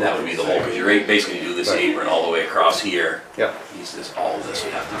project. And that would be the whole, because you're basically gonna do this Right. apron all the way across here. Yeah, All of this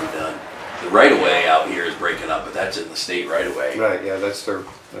would have to be done. The right of way out here is breaking up, but that's in the state right of way. right, yeah, that's their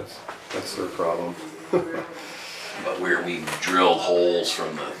problem. But where we drilled holes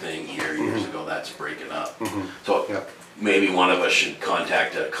from the thing here years ago, that's breaking up. So Yeah. maybe one of us should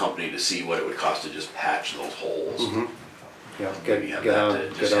contact a company to see what it would cost to just patch those holes. Yeah, Maybe have get that on, to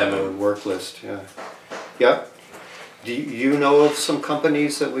just get on have the a- work list, yeah. Yeah. Do you know of some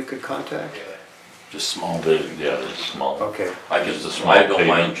companies that we could contact? just small. Yeah, they're small. Okay, I Just a just, small I don't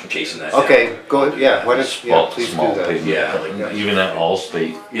mind pavement. chasing that down. okay, go, yeah, why don't, yeah, please do Small that. pavement. Yeah, Like, even at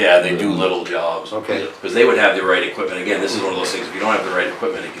Allstate. Yeah, they do little jobs. Okay. Because they would have the right equipment. Again, this is one of those things, if you don't have the right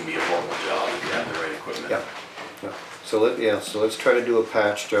equipment, it can be a horrible job if you have the right equipment. Yeah, yeah. So let's try to do a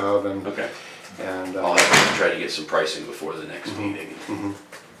patch job and, Okay. and, I'll have to try to get some pricing before the next meeting. mhm.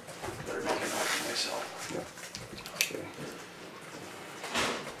 Better make a note for myself. Okay.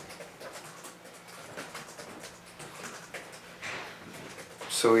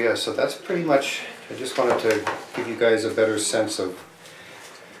 So yeah, so that's pretty much, I just wanted to give you guys a better sense of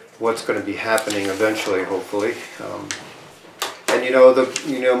what's gonna be happening eventually, hopefully.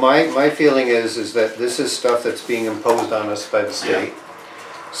 And my feeling is that this is stuff that's being imposed on us by the state.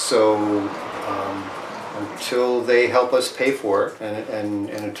 So, until they help us pay for it and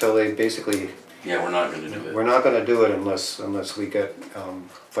until they basically, Yeah, we're not gonna do we're it. not gonna do it unless we get,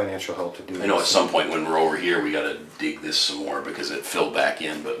 financial help to do it. I know at some point when we're over here, we gotta dig this some more because it filled back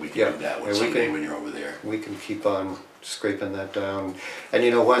in, but we Yeah, can do that yeah, with we someday can- when you're over there. We can keep on scraping that down. And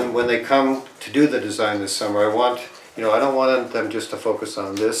when they come to do the design this summer, I don't want them just to focus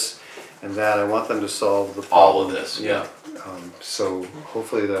on this and that. I want them to solve the All problem. of this, yeah. So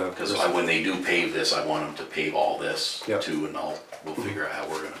hopefully Because when they do pave this, I want them to pave all this Yeah. too, and we'll figure out how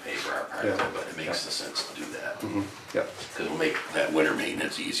we're gonna pay for our part of Yeah. it, but it makes the sense to do that. Yeah, Because it'll make that winter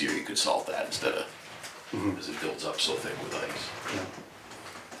maintenance easier, you could salt that instead of, because it builds up so thick with ice.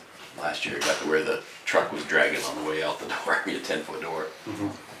 yeah. Last year, it got to where the truck was dragging on the way out the door, a 10-foot door.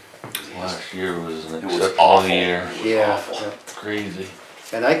 Last year was an It was exceptional awful. year. It was Yeah, awful. yeah. Crazy.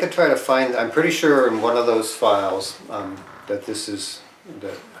 And I could try to find, I'm pretty sure in one of those files, that this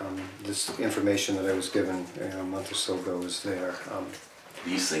information that I was given, a month or so ago is there.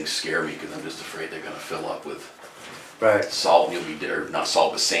 These things scare me because I'm just afraid they're gonna fill up with Right, salt and or not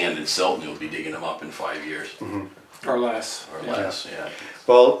salt, but sand and silt, and you'll be digging them up in 5 years Or less. or Yeah. less, yeah.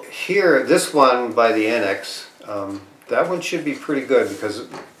 well, here, this one by the annex, that one should be pretty good because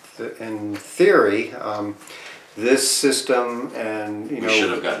in theory, this system and, We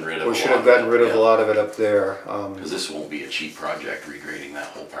should have gotten rid of we a should lot have of gotten it, rid of yeah. a lot of it up there. Because this won't be a cheap project, regrading that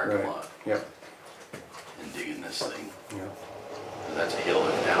whole parking Right, lot yeah, and digging this thing. yeah. 'Cause that's a hill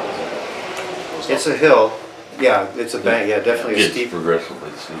now, isn't it? Goes It's up. a hill, yeah, it's a bank, yeah, definitely a Gets steep,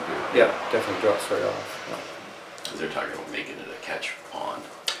 progressively steeper. yeah, definitely drops right off. 'Cause they're talking about making it a catch pond.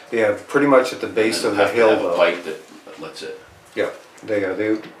 Yeah, pretty much at the base And of then the have to hill have a though. pipe that lets it. Yeah,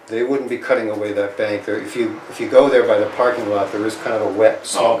 they wouldn't be cutting away that bank. There, if you go there by the parking lot, there is kind of a wet,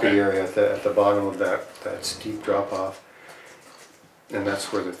 swampy okay. area at the bottom of that steep drop off. And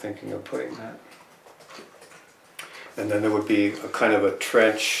that's where they're thinking of putting that. And then there would be a kind of a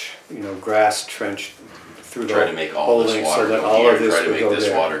trench, grass trench through the Try to make all this holding so water that go all here, of this try to would make go this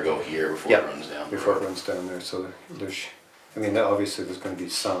there. water go here before Yeah, it runs down. the before it road. runs down there, so obviously there's gonna be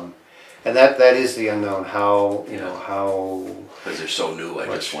some. And that is the unknown, how, how, Because they're so new, I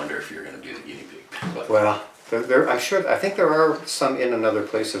Much. just wonder if you're gonna be the guinea pig. But well, I think there are some in other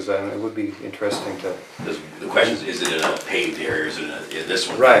places, and it would be interesting to, the question is it in a paved area, or is it in this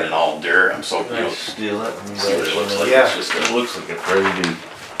one, Right. in all dirt? I'm so, Steal it. And see what it looks like. Yeah. It's just It looks like it's ready to.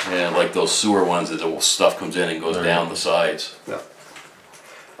 yeah, like those sewer ones that the stuff comes in and goes Right. down the sides. no.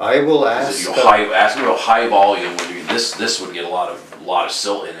 I will 'Cause ask, if you ask me about high volume, when you, this would get a lot of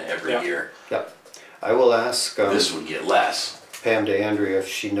silt in it every Yeah. year. yeah, I will ask This would get less. Pam DeAndrea if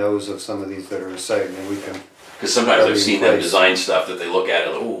she knows of some of these that are in sight, and we can, Because sometimes That'd I've be seen them nice. design stuff that they look at it,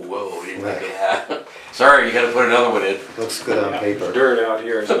 oh, whoa, we didn't Right. think of that. Sorry, you gotta put another one in. looks good on Yeah, paper. Dirt out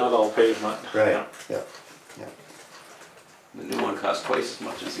here, it's not all pavement. Right, yeah, The new one costs twice as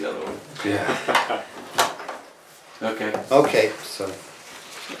much as the other one. yeah. Okay. Okay, so,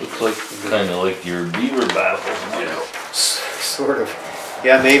 Looks like kinda like your beaver baffles. Yeah. sort of,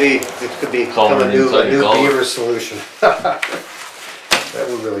 yeah, maybe it could be Color a new inside the color. beaver solution. That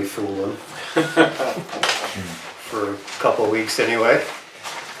would really fool them. For a couple of weeks anyway.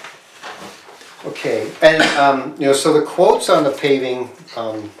 Okay, and, so the quotes on the paving,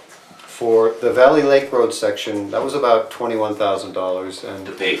 for the Valley Lake Road section, that was about $21,000 and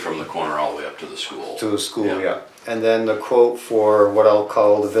To pay from the corner all the way up to the school. to a school, Yeah. yeah. And then the quote for what I'll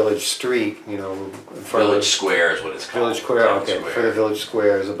call the village street, in front of Village the Square is what it's called. village square, Town okay, Square. for the village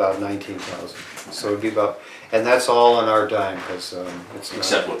square is about 19,000. So it'd be about, and that's all on our dime, because, it's not.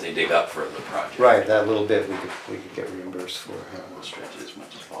 Except what they dig up for the project. Right, that little bit we could get reimbursed for, We'll stretch it as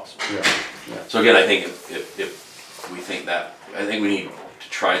much as possible. yeah, yeah. So again, I think if we think that, I think we need to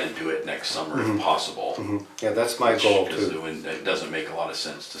try to do it next summer if possible. Mhm. Yeah, that's my goal Because too, it doesn't make a lot of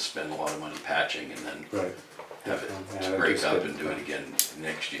sense to spend a lot of money patching and then right. have it Yeah, break that's up good. and do it again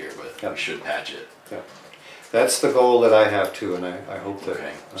next year, but Yeah. we should patch it. Yeah. That's the goal that I have too, and I hope that.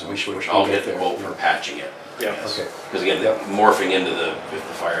 Okay, I so hope we should, we'll I'll get the there. quote for patching it. Yeah. Okay. Because again, Yep. morphing into if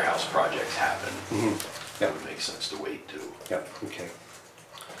the firehouse projects happen, Mhm. it would make sense to wait too. Yeah, okay.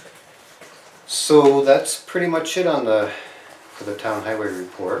 So that's pretty much it for the town highway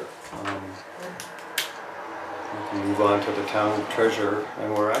report. We can move on to the town treasurer,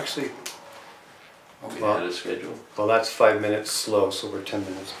 and we're actually, Are we Well- ahead of schedule? well, that's 5 minutes slow, so we're 10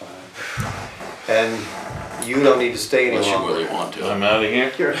 minutes behind. And you don't need to stay any Unless you longer. really want to. I'm out of here.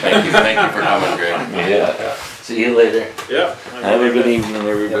 Thank you for coming, Greg. Yeah. See you later. Yeah. Have a good evening,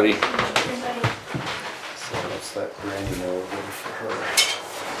 everybody. So let's let Brandy know we're ready for her.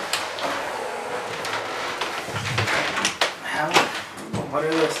 What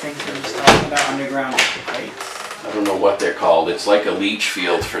are those things we were just talking about, underground pipes? I don't know what they're called. It's like a leach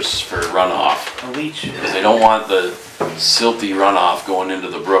field for runoff. A leach? Because they don't want the silty runoff going into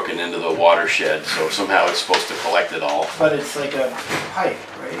the brook and into the watershed, so somehow it's supposed to collect it all. But it's like a pipe,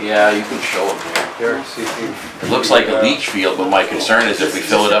 right? Yeah, you can show them here. Here, see if you. It looks like a leach field, but my concern is if we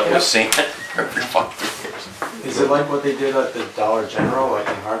fill it up with sand every fucking years. Is it like what they did at the Dollar General, like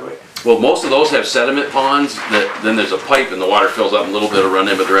in Hardwick? Well, most of those have sediment ponds that then there's a pipe and the water fills up and a little bit of run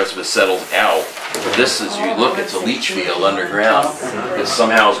in, but the rest of it settles out. But this is, you look, it's a leach field underground. It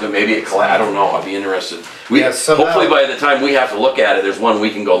somehow is gonna, maybe it I don't know, I'd be interested. Yeah, somehow- Hopefully by the time we have to look at it, there's one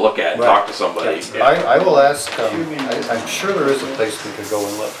we can go look at and talk to somebody. I will ask, I'm sure there is a place we could go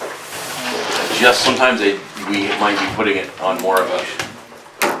and look. Just sometimes we might be putting it on more of a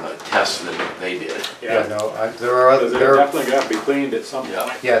test than they did. Yeah, no, there are other, Because they're definitely got to be cleaned at some Yeah.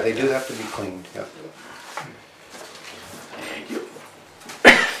 point. yeah, they do have to be cleaned, yeah. Thank you.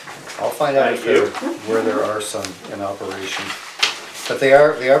 I'll find out if Thank where there are some in operation. But they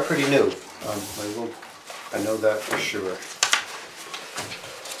are pretty new. I know that for sure.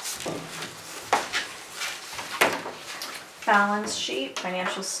 Balance sheet,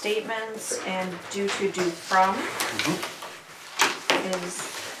 financial statements, and due to due from is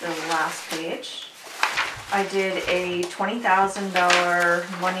the last page. I did a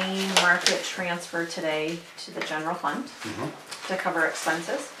 $20,000 money market transfer today to the general fund to cover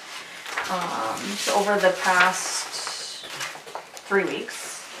expenses. So over the past 3 weeks,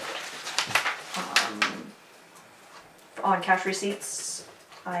 on cash receipts,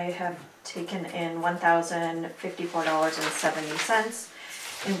 I have taken in $1,054.70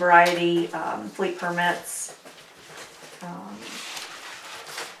 in variety, fleet permits,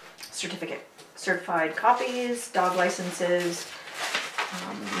 certified copies, dog licenses,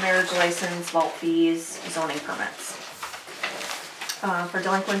 marriage license, vault fees, zoning permits. For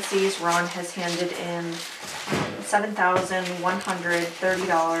delinquencies, Ron has handed in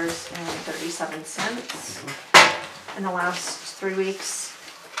 $7,130.37 in the last 3 weeks.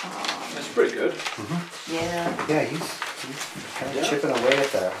 That's pretty good. Yeah. Yeah, he's kind of chipping away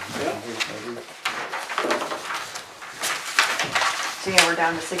at that. Yeah. So yeah, we're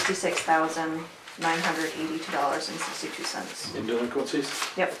down to $66,982.62. In delinquencies?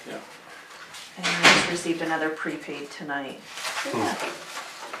 Yep. Yeah. And we just received another prepaid tonight. So, yeah.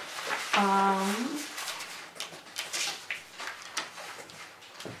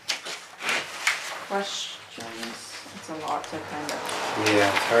 Questions? It's a lot to kind of. Yeah,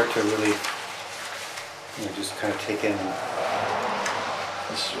 it's hard to really, just kind of take in.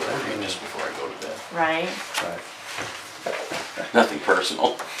 This is what I read just before I go to bed. Right. Right. Nothing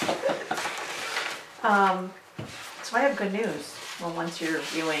personal. So I have good news. Well, once you're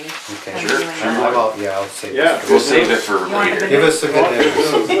viewing. Okay. I'm Sure. viewing Yeah, that. I'll save Yeah. this. We'll save it for You want the later. Give us the good news.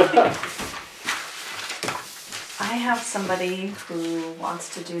 I have somebody who wants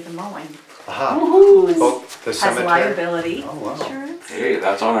to do the mowing. Aha. Who is, Oh, the has cemetery. liability Oh, wow. insurance. Hey,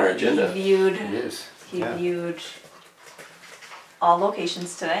 that's on our agenda. He viewed. It is. He Yeah. viewed all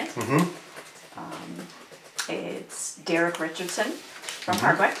locations today. Mm-hmm. It's Derek Richardson from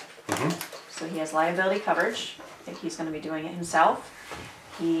Hardwick. Mm-hmm. So he has liability coverage. I think he's gonna be doing it himself.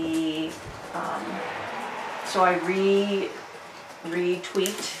 He, so I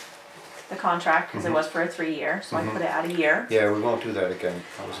retweaked the contract because it was for a 3-year, so I put it at a year. Yeah, we won't do that again.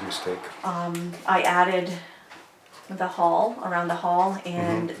 That was a mistake. I added the hall, around the hall,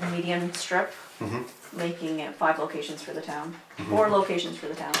 and the median strip, making it 5 locations for the town. 4 locations for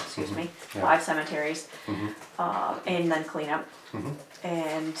the town, excuse me, Yeah. 5 cemeteries, and then cleanup.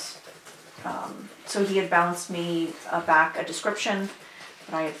 And so he had bounced me back a description,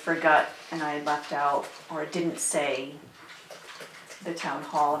 but I had forgot and I had left out, or it didn't say the town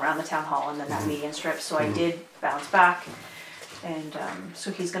hall, around the town hall, and then that median strip, so I did bounce back. And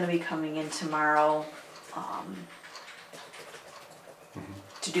so he's gonna be coming in tomorrow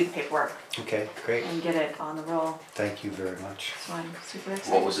to do the paperwork Okay, great. and get it on the roll. Thank you very much. So I'm super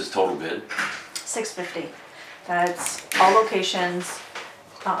excited. What was his total bid? $650. That's all locations,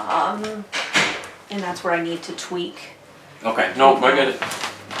 and that's where I need to tweak. Okay, no, I get it.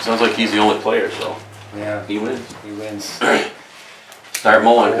 Sounds like he's the only player, so Yeah, he wins. he wins. Start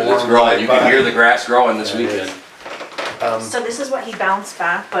mowing, cause it's growing. You can hear the grass growing this weekend. So this is what he bounced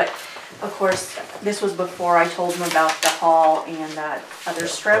back, but of course, this was before I told him about the hall and that other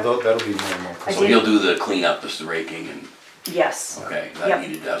strip. Although that'll be normal. I So did- he'll do the cleanup, just the raking and, Yes. okay, Yep. that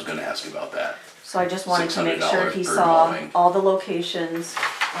needed, I was gonna ask you about that. So I just wanted to make sure $600 he per saw mowing. all the locations,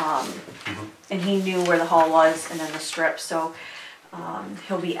 and he knew where the hall was and then the strip, so,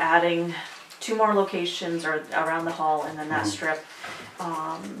 he'll be adding 2 more locations or around the hall and then that strip,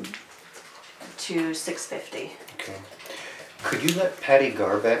 to $650. Okay. Could you let Patty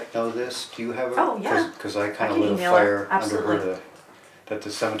Garbeck know this? Do you have her? Oh, yeah. Because I I kind of can lit a email her, fire under her absolutely. that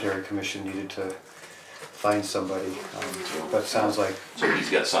the cemetery commission needed to find somebody. But sounds like, So he's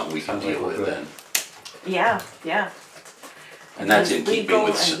got something we can Sounds like deal we're with good. then. Yeah, yeah. And that's He's in keeping legal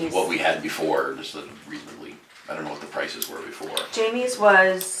with and he's- what we had before, just the reasonably, I don't know what the prices were before. Jamie's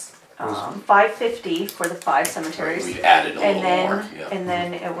was, $550 for the 5 cemeteries. We've added a little And then, more, yeah. and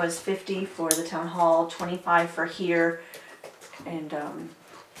then it was 50 for the town hall, 25 for here, and,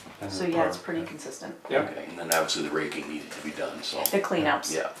 and so the yeah, it's park, pretty yeah. consistent. Yep. Okay, and then obviously the raking needed to be done, so. The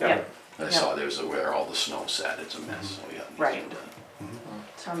cleanups. Yeah. Yep, I saw there's where all the snow sat, it's a mess, so yeah. it needs to be Right. done.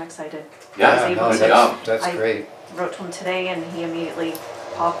 so I'm excited. Yeah, able no, to- good job. that's I- great. Wrote to him today and he immediately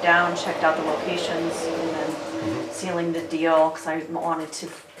popped down, checked out the locations, and then sealing the deal, cause I wanted to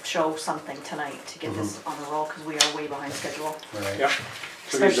show something tonight to get this on the roll, cause we are way behind schedule. Right. Yeah. So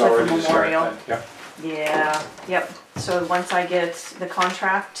he's Especially for already to start Memorial. then, yeah. Yeah, yep, so once I get the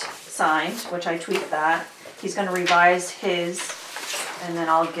contract signed, which I tweaked that, he's gonna revise his, and then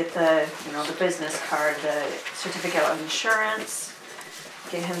I'll get the, you know, the business card, the certificate of insurance,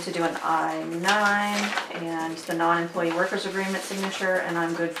 get him to do an I-9, and the non-employee workers agreement signature, and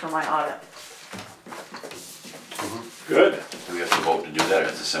I'm good for my audit. Good. Do we have to vote to do that, or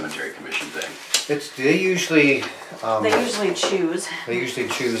it's a cemetery commission thing? They usually, They usually choose,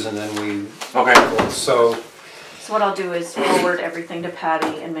 choose and then we, Okay. so, so what I'll do is forward everything to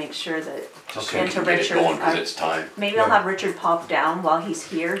Patty and make sure that, Just so and we to can get it Richard, going, cause I- it's time. maybe I'll Yeah. have Richard pop down while he's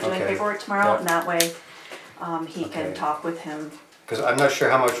here doing Okay. paperwork tomorrow, Yeah. and that way, he can Okay. talk with him. because I'm not sure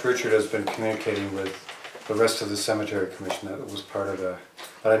how much Richard has been communicating with the rest of the cemetery commission. That was part of the,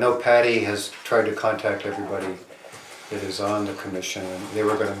 but I know Patty has tried to contact everybody that is on the commission, and they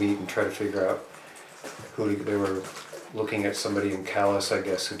were gonna meet and try to figure out they were looking at somebody in Calais, I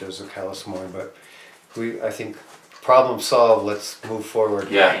guess, who does the Calais mowing, but I think, problem solved, let's move forward.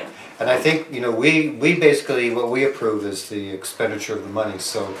 Yeah. And I think, you know, we basically, what we approve is the expenditure of the money,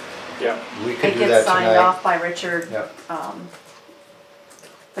 so Yeah. we could It do that gets tonight. signed off by Richard, Yeah.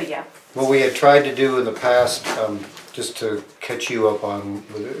 but yeah, What we had tried to do in the past, just to catch you up on,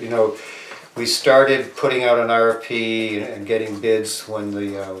 you know, we started putting out an RFP and getting bids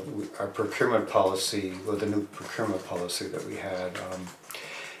when our procurement policy, or the new procurement policy that we had.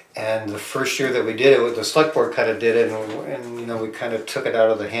 And the first year that we did it, the select board kind of did it, and you know, we kind of took it out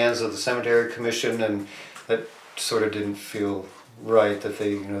of the hands of the cemetery commission, and that sort of didn't feel right, that they,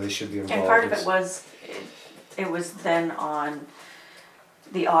 you know, they should be involved. and part of it was, it was then on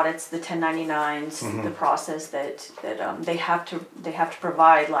the audits, the 1099s, Mm-hmm. the process that they have to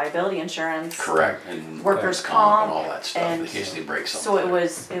provide liability insurance. Correct, and Workers' comp and comp, all that stuff, in and case they break something.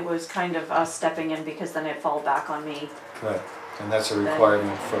 So it was kind of us stepping in, because then it fell back on me, Right, and that's a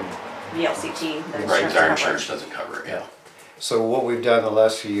requirement from. the LCT, the Right, insurance 'cause our coverage. insurance doesn't cover it, yeah. So what we've done the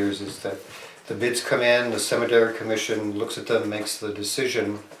last few years is that the bids come in, the cemetery commission looks at them, makes the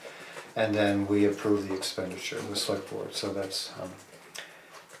decision, and then we approve the expenditure, the select board, so that's,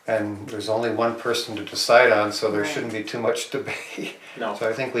 and there's only one person to decide on, so there Right. shouldn't be too much debate. No. So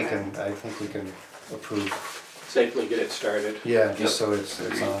I think we can approve, Safely get it started. yeah, just so it's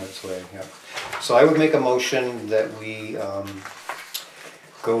on its way, yeah. So I would make a motion that we,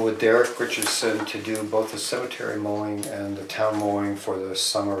 go with Derek Richardson to do both the cemetery mowing and the town mowing for the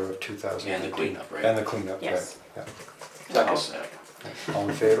summer of 2018. And the cleanup, right? And the cleanup, right, Yes. yeah. I'll Second. second. All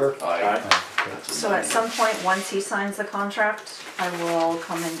in favor? Aye. Aye. Okay. So at some point, once he signs the contract, I will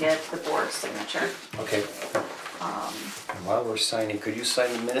come and get the board's signature. Okay. And while we're signing, could you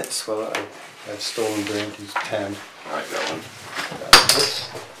sign the minutes? Well, I've stolen Brandy's pen. All right, got one. Oops.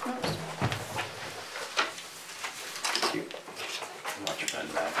 Want your pen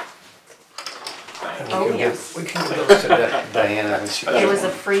back? Oh, yes. We can give those to Diana when she. It was a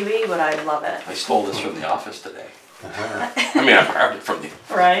freebie, but I love it. I stole this from the office today. Uh-huh. I mean, I borrowed it from the,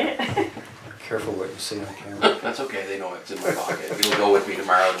 Right? Careful what you say on camera. that's okay, they know it's in my pocket. It'll go with me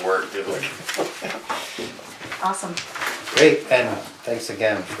tomorrow to work, too. Awesome. Great, and thanks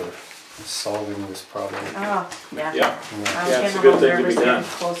again for solving this problem. Oh, yeah. Yeah, I was Yeah, it's getting a a good little thing to be nervous done. getting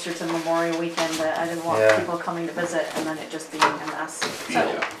closer to Memorial Weekend, but I didn't want Yeah. people coming to visit and then it just being a mess. So,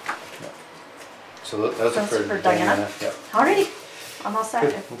 Yeah. So those are Those for for Diana? Diana. Yep. alrighty, I'm all set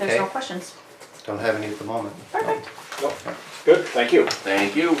Good, if there's okay. no questions. Don't have any at the moment. Perfect. Nope. Good, thank you.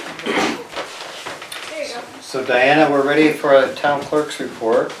 Thank you. So Diana, we're ready for a town clerk's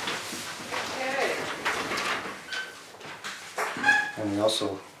report. And we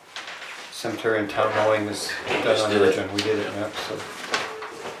also, cemetery and town mowing is done just on did it. origin. We did it, yep, so.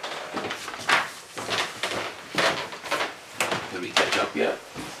 Did we catch up yet?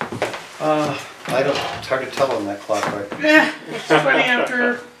 I don't, it's hard to tell on that clock, but, Yeah, it's 20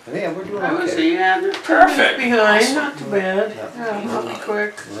 after. yeah, we're doing I was okay. perfect behind, not too bad. Yeah. Yeah, I'll be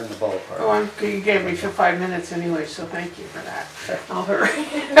quick. We're in the ballpark. Oh, you gave me 5 minutes anyway, so thank you for that. I'll hurry.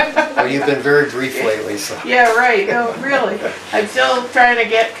 Well, you've been very brief lately, so. Yeah, right, no, really. I'm still trying to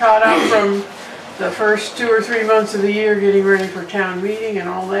get caught up from the first 2 or 3 months of the year, getting ready for town meeting and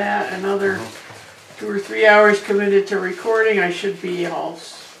all that. Another 2 or 3 hours committed to recording, I should be all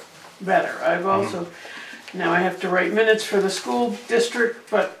better. I've also, now I have to write minutes for the school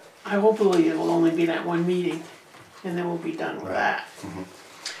district, but hopefully it will only be that one meeting, and then we'll be done with that.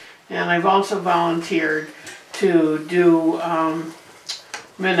 And I've also volunteered to do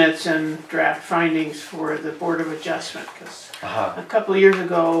minutes and draft findings for the Board of Adjustment, because Uh-huh. a couple of years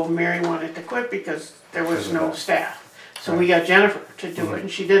ago, Mary wanted to quit because there was Because of no that. staff. So we got Jennifer to do it,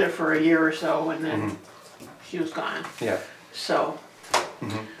 and she did it for a year or so, and then she was gone. Yeah. So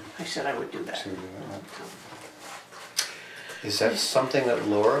I said I would do that. So we're doing that. Is that something that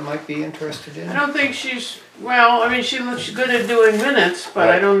Laura might be interested in? I don't think she's, well, I mean, she looks good at doing minutes, but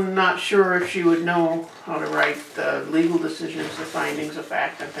Right. I'm not sure if she would know how to write the legal decisions, the findings of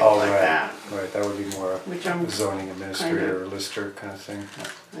fact and things Oh, like right, that. right, that would be more Which I'm a zoning administrator or lister kind of thing.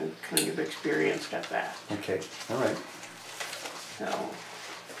 kind of experienced at that, Okay, all right.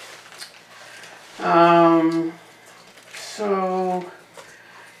 So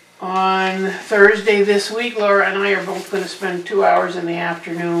on Thursday this week, Laura and I are both gonna spend 2 hours in the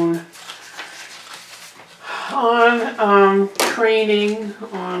afternoon on, training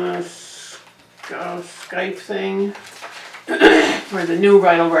on a Skype thing for the new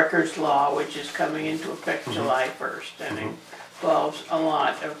vital records law, which is coming into effect July 1st, and involves a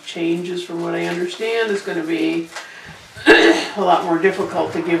lot of changes from what I understand. It's gonna be a lot more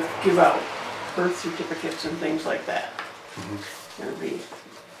difficult to give out birth certificates and things like that. Gonna be,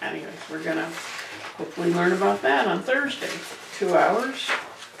 anyways, we're gonna hopefully learn about that on Thursday. 2 hours,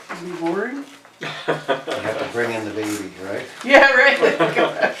 it'll be boring. You have to bring in the baby, right? Yeah,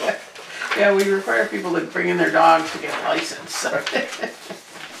 right. Yeah, we require people to bring in their dogs to get licensed.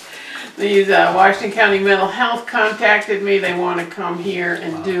 These Washington County Mental Health contacted me. They want to come here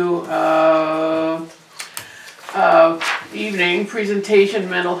and do evening presentation,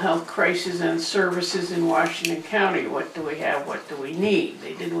 mental health crisis and services in Washington County. What do we have? What do we need?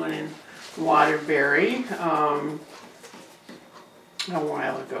 They did one in Woodbury a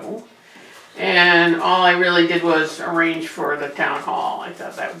while ago. And all I really did was arrange for the town hall. I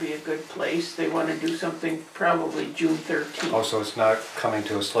thought that would be a good place. They want to do something probably June 13th. Oh, so it's not coming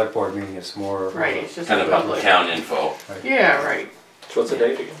to a select board meeting, it's more. of a- Right, it's just Kind a of a public. town info. Yeah, right. So what's the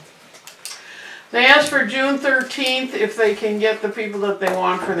date again? They asked for June 13th if they can get the people that they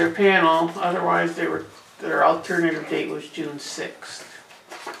want for their panel. Otherwise, their alternative date was June 6th.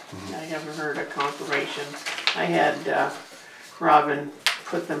 I haven't heard a confirmation. I had Robin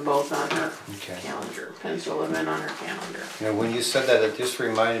put them both on her Okay. calendar, pencil them in on her calendar. You know, when you said that, it just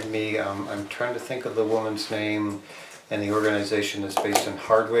reminded me, I'm trying to think of the woman's name and the organization that's based in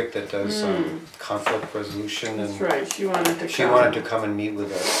Hardwick that does conflict resolution. That's And right, she wanted to come. she wanted to come and meet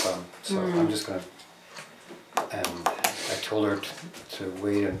with us, so I'm just gonna, and I told her to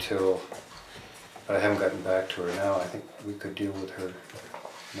wait until, but I haven't gotten back to her now. I think we could deal with her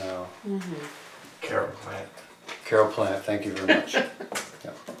now. Carol Plant. Carol Plant, thank you very much. Yeah.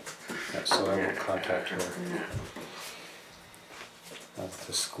 Yeah, so I will contact her.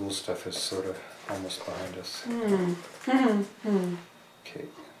 The school stuff is sort of almost behind us. Okay,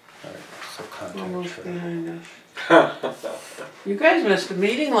 all right, so contact Almost her. behind us. You guys missed a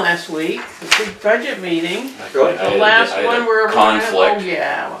meeting last week, the big budget meeting. Really? The last one where we conflict. Oh,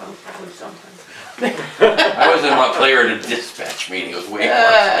 yeah, well, that was something. I was in my player at a dispatch meeting. It was way more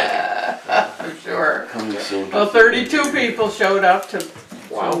exciting. For sure. Well, 32 people showed up to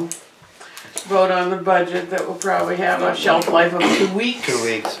Wow. vote on the budget that will probably have a shelf life of 2 weeks. 2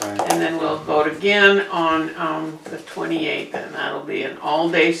 weeks, right. And then we'll vote again on the 28th, and that'll be an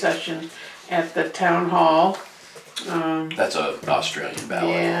all-day session at the town hall. That's a Australian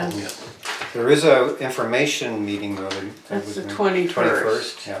ballot. Yes. There is a information meeting though. That's the 21st.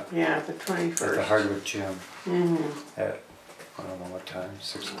 21st, yeah, Yeah, the at the 21st. Hardwood Gym. Mhm. At, I don't know what time,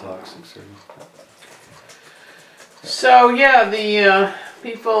 6 o'clock, 6:30. So, yeah, the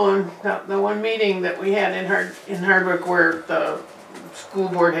people in the one meeting that we had in Hardwick where the school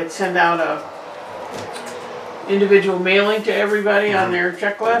board had sent out a individual mailing to everybody on their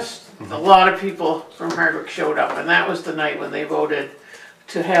checklist. A lot of people from Hardwick showed up, and that was the night when they voted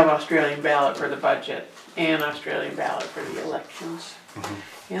to have Australian ballot for the budget and Australian ballot for the elections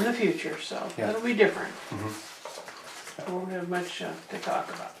in the future, so Yeah. it'll be different. Won't have much to talk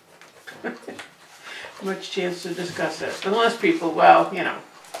about. Much chance to discuss it, unless people, well, you know,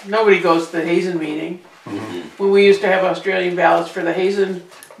 nobody goes to the Hazen meeting. When we used to have Australian ballots for the Hazen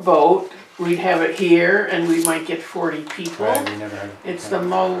vote, we'd have it here and we might get 40 people. Right, we never had. It's the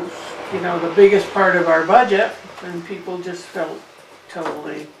most, you know, the biggest part of our budget, and people just felt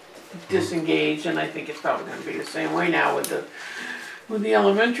totally disengaged, and I think it's probably gonna be the same way now with the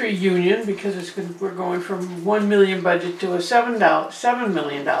elementary union, because we're going from 1 million budget to a $7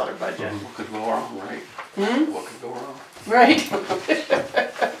 million budget. What could go wrong, right? What could go wrong? Right.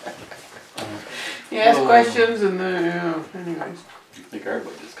 You ask questions and then, anyways. I think our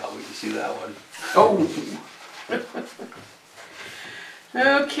budget's coming to see that one. Oh.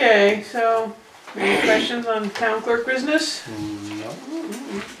 Okay, so, any questions on town clerk business? No.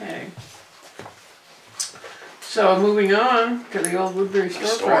 Okay. So moving on to the old Woodbury store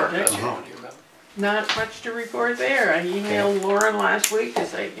Store, that's project. what I'm talking about. Not much to report there. I emailed Lauren last week to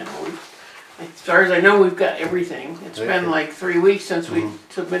say, you know, as far as I know, we've got everything. It's been like 3 weeks since we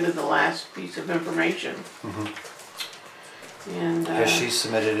submitted the last piece of information. And Has she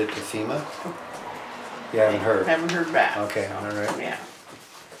submitted it to FEMA? You haven't heard? haven't heard back. Okay, so, all right. Yeah.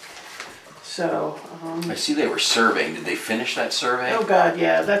 So, I see they were surveying. Did they finish that survey? oh God,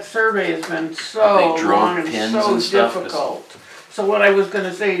 yeah, that survey has been Have so they drove long and pins so and stuff? 'Cause- difficult. So what I was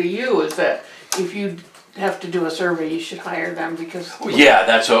gonna say to you is that if you have to do a survey, you should hire them because. Well, yeah,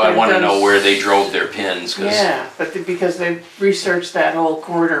 that's what I They've want to done know where they drove their pins, Yeah, but because they've researched that whole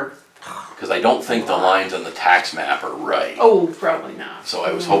corner. because I don't think the lines on the tax map are right. Oh, probably not. So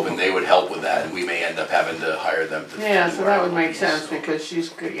I was hoping they would help with that, and we may end up having to hire them to. Yeah, do so our that would make lines, sense so. because she's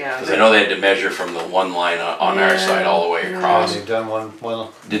good, yeah. Because I know they had to measure from the one line on our side all the way Yeah. across. They've done one,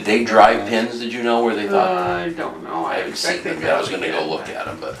 well, Did they drive pins, did you know where they thought? I don't know. I haven't seen them yet, I was gonna go look at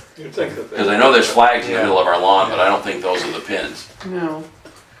them, but, You'd think that because I know there's flags in the middle of our lawn, but I don't think those are the pins. No.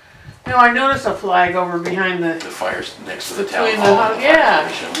 No, I noticed a flag over behind the. The fire's next to the town Between the hall. hou- and the fire yeah.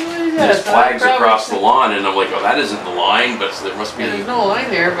 station. What is There's that? flags Probably- across the lawn, and I'm like, oh, that isn't the line, but there must be, There's I no line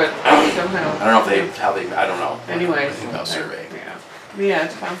there, but somehow. don't know if they, I don't know. Anyways. Anything about surveying. Yeah. Yeah,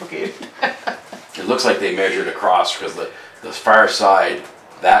 it's complicated. It looks like they measured across, because the far side,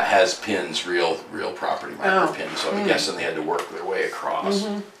 that has pins, real property marker Oh. pins, so I'm guessing they had to work their way across.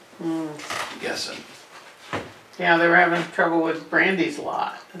 Mm-hmm. I'm guessing. Yeah, they were having trouble with Brandy's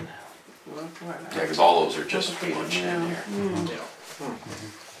lot. Yeah, because all those are just bunched in Yeah.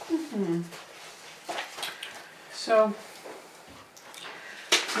 there. So,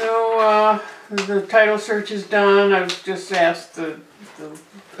 the title search is done. I've just asked the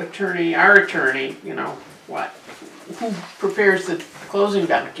attorney, our attorney, you know, who prepares the closing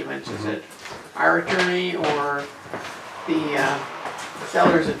documents? Is it our attorney or the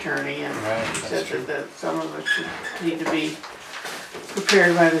seller's attorney? And Right, he that's said true. that some of it should need to be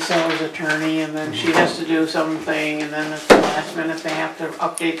prepared by the seller's attorney, and then she has to do something, and then at the last minute they have to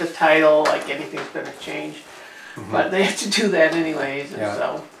update the title, like anything's gonna change. But they have to do that anyways, and Yeah.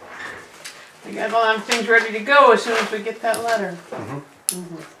 so. We got a lot of things ready to go as soon as we get that letter.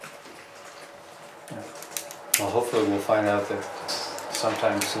 well, hopefully we'll find out that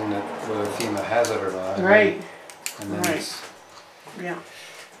sometime soon that whether FEMA has it or not. Right, And then right. it's, yeah.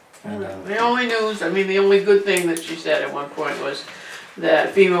 and The only news, I mean, the only good thing that she said at one point was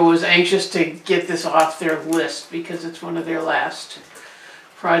that FEMA was anxious to get this off their list because it's one of their last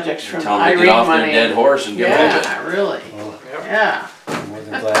projects from Tell them to Irene get off their money. dead horse and get rid of it. Yeah, really, well, yeah. I'm more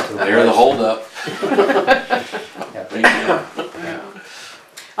than glad to. They're the holdup. Yeah. Thank you. Yeah.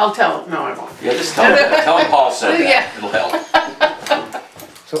 I'll tell, no, I won't. Yeah, just tell them Paul said that, Yeah. it'll help.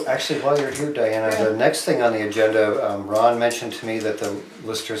 So actually, while you're here, Diana, the next thing on the agenda, Ron mentioned to me that the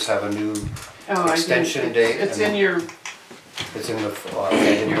listers have a new, Oh, I did. Extension date It's and- in your it's in the, I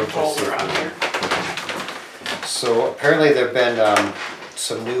didn't your look to see. folder on there. So apparently there've been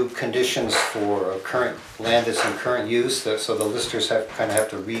some new conditions for current land that's in current use, so the listers kind of have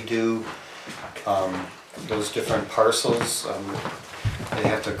to redo those different parcels. They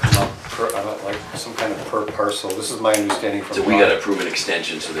have to come up per, I don't like, some kind of per parcel. This is my understanding from. So we gotta approve an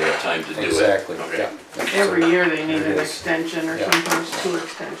extension so they have time to do it. Exactly, Okay. yeah. Every So year they need there it an is. extension or Yeah. sometimes 2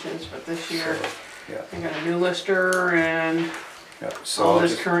 extensions, but this year So, yeah, they got a new lister and yeah. So all I'll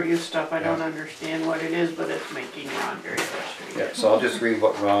this just, current use stuff. I don't Yeah. understand what it is, but it's making Ron very yeah, frustrated. so I'll just read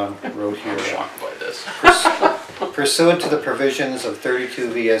what Ron wrote here. I'm shocked by this. Pursuant to the provisions of 32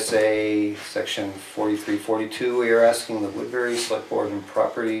 VSA section 4342, we are asking the Woodbury Select Board and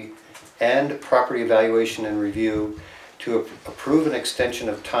Property Evaluation and Review to approve an extension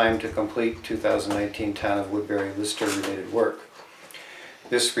of time to complete 2019 Town of Woodbury Lister related work.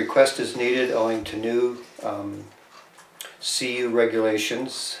 This request is needed owing to new CU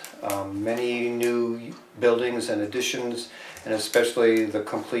regulations, many new buildings and additions, and especially the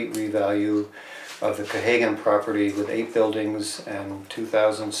complete revalue of the Cahagan property with 8 buildings and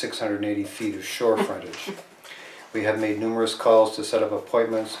 2,680 feet of shore frontage. We have made numerous calls to set up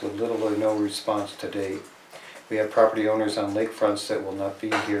appointments with little or no response to date. We have property owners on lakefronts that will not be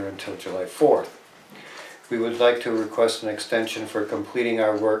here until July 4th. We would like to request an extension for completing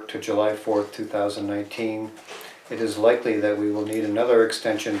our work to July 4th, 2019. It is likely that we will need another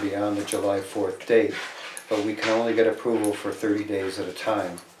extension beyond the July 4th date, but we can only get approval for 30 days at a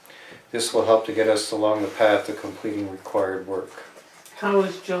time. This will help to get us along the path to completing required work. How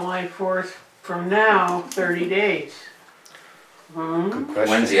is July 4th from now 30 days? Good question.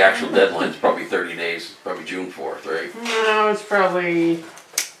 When's the actual deadline? It's probably 30 days, probably June 4th, right? No, it's probably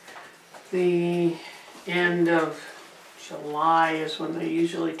the end of July is when they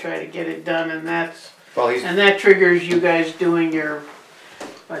usually try to get it done, and Well, that triggers you guys doing your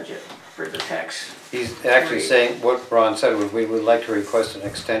budget for the tax. he's actually Right. saying, what Ron said was, we would like to request an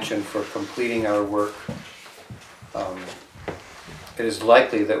extension for completing our work. It is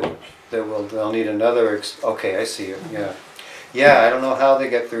likely that they'll need another, okay, I see it, yeah. Yeah, I don't know how they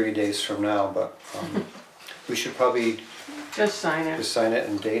get 30 days from now, but we should probably Just sign it. just sign it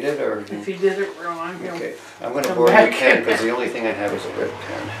and date it, or? If you did it wrong, you'll Okay, I'm gonna come borrow your back. pen, because the only thing I have is a red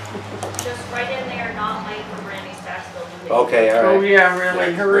pen. Just write in there, not late for Brandy's tax bill due date. Okay, all Oh, right. yeah, really,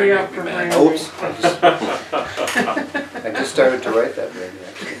 Yeah, hurry Brandy up will for be mad. Brandy. Oops, I just started to write that, Brandy,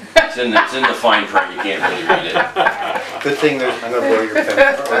 actually. It's in the fine print, you can't really read it. Good thing there's, I'm gonna borrow your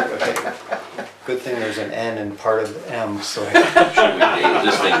pen. Okay. Good thing there's an N in part of the M, so I Should we date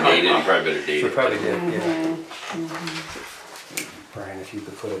this thing dated? You probably better date we it. probably did, yeah. Brian, if you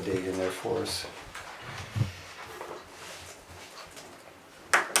could put a date in there for us.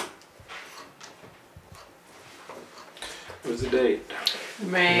 What's the date?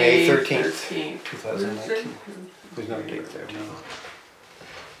 May 13th, 13th. 2019. There's no date there, no.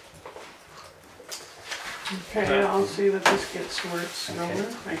 Okay, I'll see that this gets where it's Okay.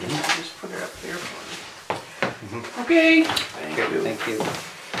 going. I guess I'll just put it up there for Mm-hmm. me. Okay. Thank Good, you. thank you.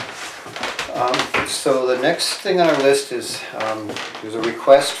 So the next thing on our list is, there's a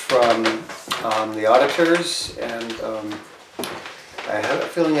request from the auditors, and I have a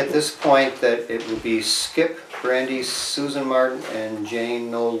feeling at this point that it would be Skip, Brandy, Susan Martin, and Jane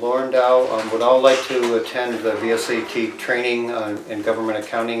Noel Lorndow would all like to attend the VSAT training in government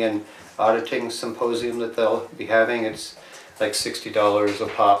accounting and auditing symposium that they'll be having. It's like $60 a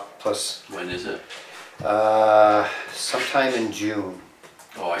pop plus When is it? sometime in June.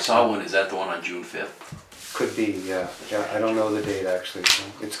 Oh, I saw one. Is that the one on June 5th? Could be, yeah. Yeah, I don't know the date actually.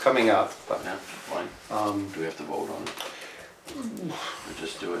 It's coming up, but Yeah, fine. Do we have to vote on it? Or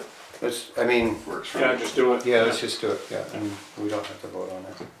just do it? I mean, Works for Yeah, me. just do it. yeah, let's just do it, yeah, and we don't have to vote on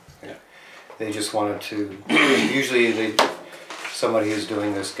it. Yeah. They just wanted to, usually somebody who's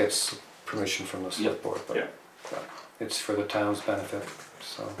doing this gets permission from the select board, Yeah. but it's for the town's benefit,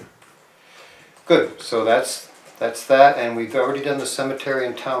 so. Good, so that's that, and we've already done the cemetery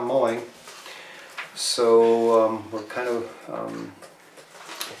and town mowing. So, we're kind of,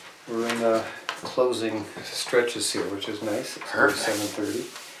 we're in the closing stretches here, which is nice. It's only Perfect.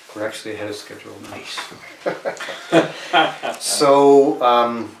 7:30. We're actually ahead of schedule. Nice.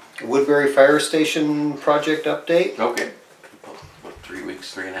 So, Woodbury Fire Station project update. Okay. About 3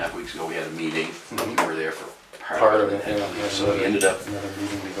 weeks, 3.5 weeks ago, we had a meeting. Mhm. We were there for Part of it, yeah. So we ended up Another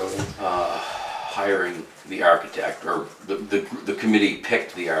meeting to go to. hiring the architect, or the committee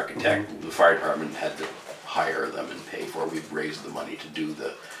picked the architect. Mm-hmm. The fire department had to hire them and pay for it. We've raised the money to do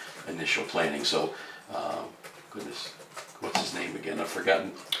the initial planning, so, goodness, what's his name again? I've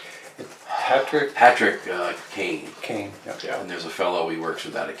forgotten. Patrick Patrick Kane. Kane, yeah. Yeah. And there's a fellow he works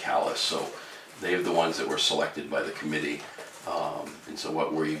with out of Callis, so They're the ones that were selected by the committee. And so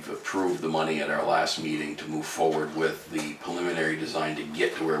what we've approved the money at our last meeting to move forward with the preliminary design to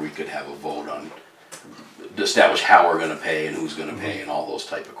get to where we could have a vote on, to establish how we're gonna pay and who's gonna pay and all those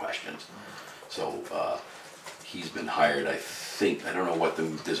type of questions. So, he's been hired, I think, I don't know what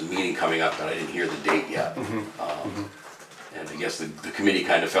there's a meeting coming up, but I didn't hear the date yet. And I guess the committee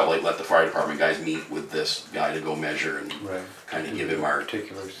kind of felt like let the fire department guys meet with this guy to go measure and kind of give him our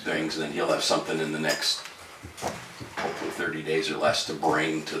particulars, things, and then he'll have something in the next, hopefully 30 days or less to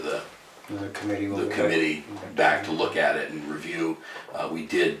bring to the committee back to look at it and review. We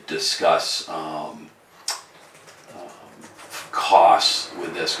did discuss costs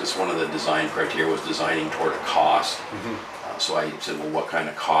with this, because one of the design criteria was designing toward a cost. So I said, well, what kind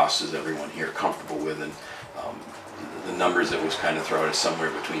of costs is everyone here comfortable with? And the numbers that was kind of thrown is somewhere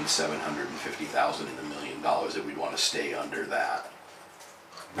between $750,000 and $1 million that we'd want to stay under that.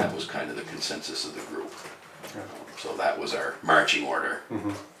 That was kind of the consensus of the group. So that was our marching order.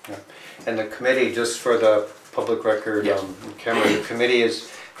 And the committee, just for the public record, Cameron, the committee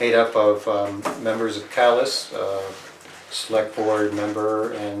is made up of members of Callis, select board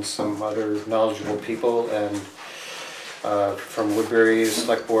member, and some other knowledgeable people, and from Woodbury,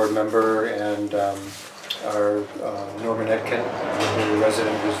 select board member, and our Norman Etkin, a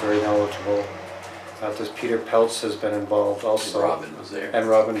resident who's very knowledgeable. This Peter Peltz has been involved also. And Robin was there. And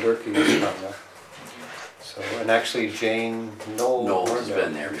Robin Durkee was from there. So, and actually Jane Knoll has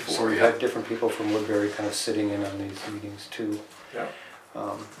been there before. So we had different people from Woodbury kind of sitting in on these meetings too.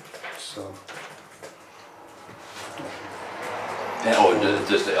 So. And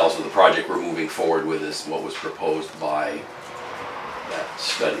just also the project we're moving forward with is what was proposed by that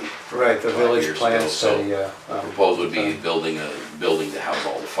study. Right, the village plan study, The proposal would be building a building to house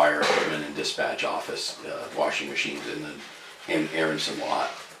all the fire equipment and dispatch office, washing machines in the Aronson lot.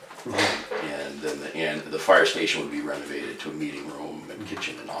 And then the fire station would be renovated to a meeting room and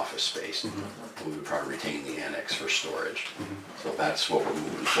kitchen and office space. And we would probably retain the annex for storage. So that's what we're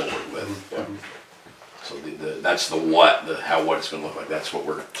moving forward with. So that's the how what it's going to look like. That's what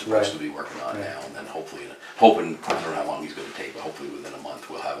we're supposed to be working on now, and then hopefully, I don't know how long he's going to take, but hopefully within a month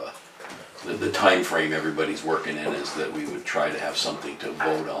we'll have the time frame everybody's working in is that we would try to have something to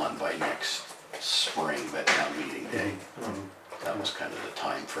vote on by next spring, that town meeting day. That was kind of the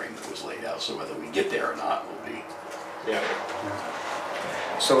time frame that was laid out. So whether we get there or not will be.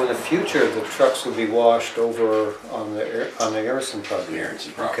 So in the future, the trucks will be washed over on the Aronson property. The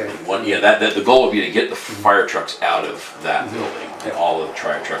Aronson property. Okay. The goal would be to get the fire trucks out of that building and all of the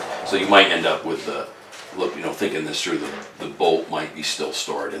fire trucks. So you might end up with thinking this through. The bolt might be still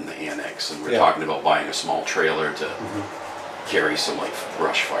stored in the annex, and we're talking about buying a small trailer to carry some like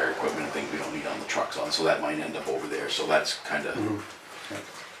brush fire equipment and things we don't need on the trucks on. So that might end up over there. So that's kind of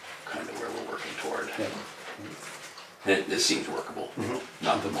where we're working toward. It seems workable.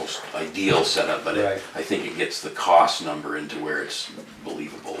 Not the most ideal setup, but I think it gets the cost number into where it's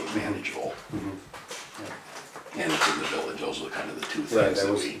believable and manageable. And it's in the village. Those are kind of the two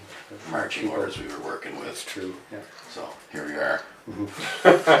things marching orders we were working with. That's true. So here we are.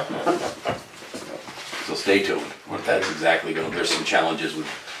 So stay tuned. What that's exactly going to. There's some challenges with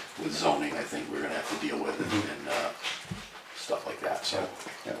zoning. I think we're going to have to deal with and stuff like that. So.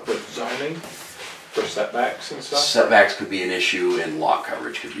 With zoning? For setbacks and stuff? Setbacks could be an issue and lot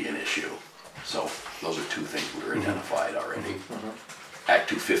coverage could be an issue. So those are two things we were identified already. Act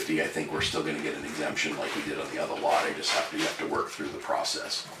 250, I think we're still gonna get an exemption like we did on the other lot. You have to work through the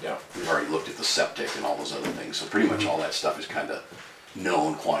process. We've already looked at the septic and all those other things. So pretty much all that stuff is kind of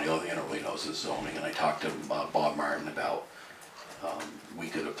known quantity. The only thing I don't really know is the zoning. And I talked to Bob Martin about,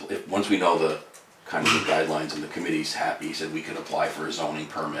 once we know the kind of the guidelines and the committee's happy, he said we could apply for a zoning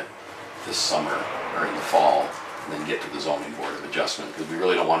permit this summer or in the fall, and then get to the zoning board of adjustment, because we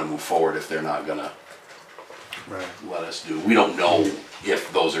really don't want to move forward if they're not gonna let us do. We don't know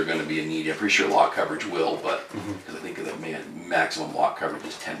if those are gonna be a need. I'm pretty sure lot coverage will, but because I think the maximum lot coverage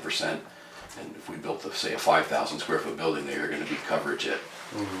is 10%, and if we built, say, a 5,000 square foot building, they're gonna be coverage at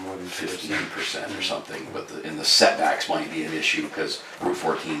 15% or something. But the setbacks might be an issue because Route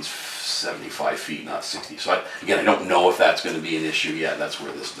 14's 75 feet, not 60. So again, I don't know if that's going to be an issue yet. That's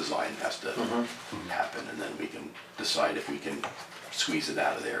where this design has to happen, and then we can decide if we can squeeze it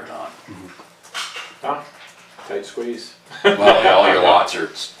out of there or not. Tight squeeze. Well, all your lots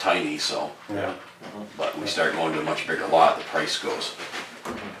are tiny, so. But we start going to a much bigger lot, the price goes.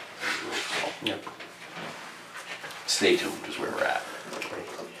 So. Stay tuned is where we're at.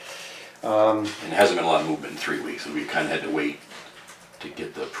 And there hasn't been a lot of movement in 3 weeks, so we kind of had to wait to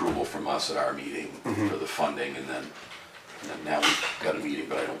get the approval from us at our meeting for the funding, and then now we've got a meeting,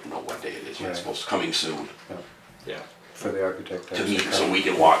 but I don't know what day it is I suppose, coming soon. Yeah. For the architect. To meet, so we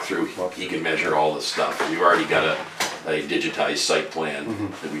can walk through, he can measure all the stuff. We've already got a digitized site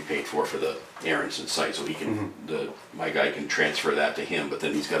plan that we paid for the Aronson site, so he can, my guy can transfer that to him, but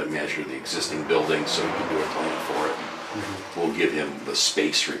then he's gotta measure the existing building so he can do a plan for it. We'll give him the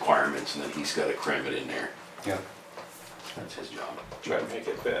space requirements and then he's gotta cram it in there. Yeah. That's his job. Try to make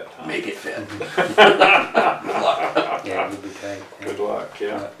it fit, huh? Make it fit. Good luck. Yeah, it would be tight. Yeah. Good luck,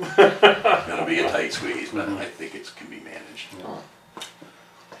 yeah. Gonna be a tight squeeze, but I think it can be managed.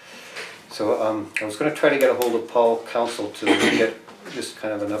 So I was gonna try to get a hold of Paul Council to get just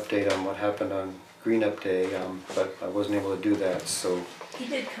kind of an update on what happened on Green Up Day, but I wasn't able to do that, so. He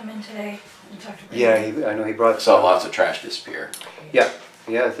did come in today and talk to me. Yeah, I know he brought. Saw lots of trash disappear. Yeah,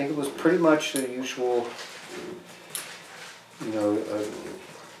 I think it was pretty much the usual, you know,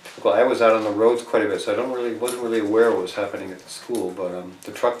 well, I was out on the roads quite a bit, so wasn't really aware what was happening at the school, but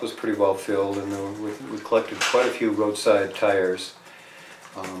the truck was pretty well filled and we collected quite a few roadside tires.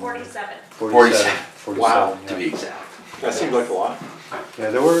 47. 47. Wow, to be exact. That seemed like a lot. Yeah,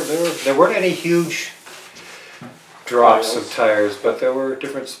 there weren't any huge drops of tires, but there were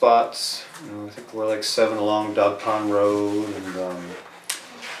different spots. You know, I think there were like 7 along Dog Pond Road, and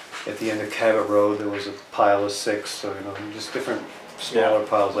at the end of Cabot Road there was a pile of 6. So you know, just different smaller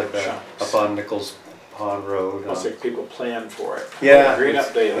piles like that. Chunks. Up on Nichols Pond Road. Looks like people plan for it. Yeah. Green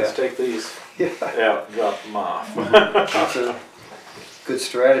Up Day, let's Yeah. take these Yeah, out, drop them off. it's a good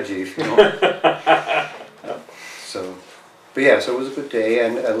strategy, you know. So, but yeah, so it was a good day,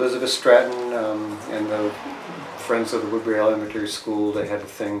 and Elizabeth Stratton and the Friends of the Woodbury Elementary School, they had a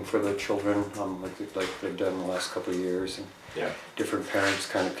thing for the children, like they've done the last couple of years, and different parents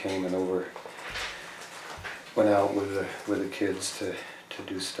kind of came and went out with the kids to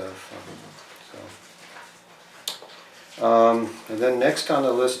do stuff. And then next on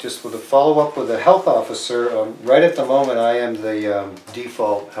the list, just with a follow-up with the health officer, right at the moment I am the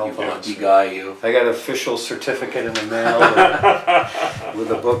default health You lucky officer. guy, you. I got an official certificate in the mail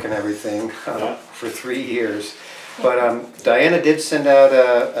with a book and everything for 3 years. But Diana did send out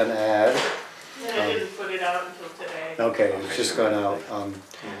an ad. And I didn't put it out until today. Okay, it's just gone out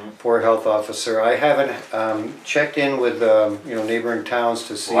for a health officer. I haven't checked in with you know, neighboring towns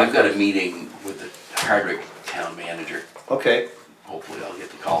to see. Well, I've got a meeting with the Hardwick town manager. Okay. Hopefully I'll get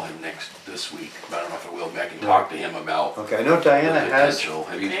to call him this week, but I don't know if I will. I can talk to him about Okay, I know Diana the has. potential.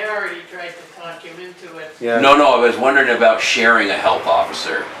 Have you? They already tried to talk him into it. Yeah. No, I was wondering about sharing a health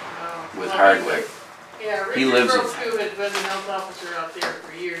officer with Well, Hardwick. Yeah, He Richard lives in- Broku has been the health officer out there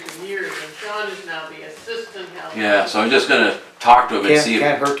for years and years, and Sean is now the assistant health. Yeah, so I'm just gonna talk to him and see if.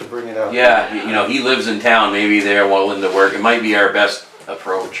 Can't hurt to bring it up. Yeah, you know, he lives in town, maybe they're willing to work. It might be our best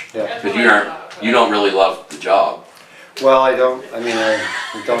approach. Yeah. That's Because what you don't really love the job. Well, I don't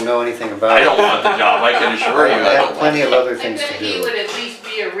know anything about it. I don't want the job, I can assure you. I I have don't want plenty it. of other I things to bet he do. would at least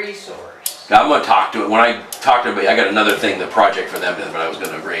be a resource. Now, I'm gonna talk to him. When I talk to him, I got another thing, the project for them, but I was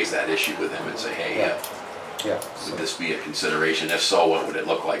gonna raise that issue with him and say, hey, Yeah. would this be a consideration? If so, what would it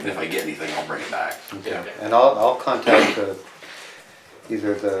look like? And if I get anything, I'll bring it back. Okay. And I'll contact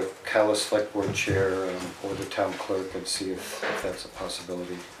either the Calais Select Board Chair or the Town Clerk and see if that's a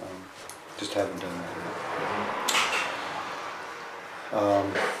possibility. Just haven't done that yet.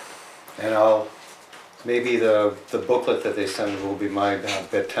 And maybe the booklet that they send me will be my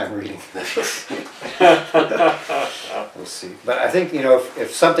bedtime reading. We'll see. But I think, you know,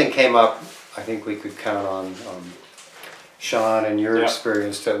 if something came up, I think we could count on Sean and your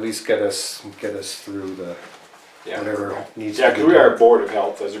experience to at least get us through the whatever needs to be done. Yeah, 'cause we are a Board of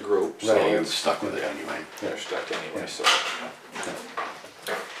Health as a group, so So I'm stuck with it anyway. they're stuck anyway, so.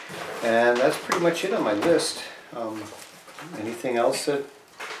 And that's pretty much it on my list. Anything else that?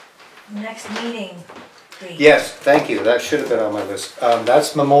 Next meeting date. Yes, thank you. That should have been on my list.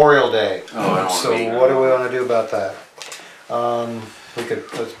 That's Memorial Day. Oh, I don't want So to be. what do we want to do about that?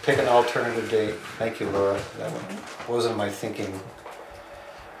 Let's pick an alternative date. Thank you, Laura. That wasn't my thinking.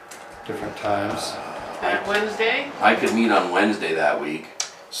 Different times. That Wednesday? I could meet on Wednesday that week.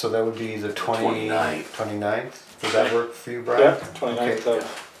 So that would be the 29th. 29th. Does that work for you, Brian? Yeah, 29th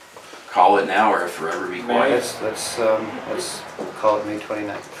of Call it now or forever be quiet. Let's call it May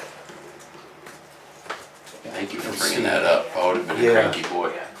 29th. Thank you for Let's bringing see. that up. I would have been a Yeah. cranky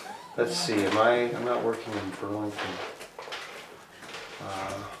boy. Let's see, I'm not working in Burlington.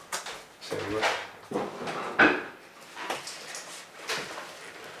 Say what?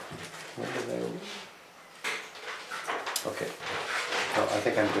 When did they? Okay. No, I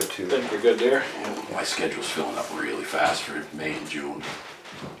think I'm good too. think you're good there. My schedule's filling up really fast for May and June.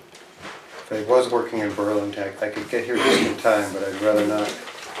 If I was working in Burlington, I could get here just in time, but I'd rather not.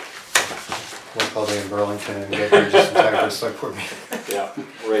 work all day in Burlington and get here just in time for a select board meeting. Yeah,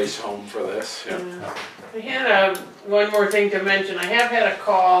 race home for this, yeah. I had one more thing to mention. I have had a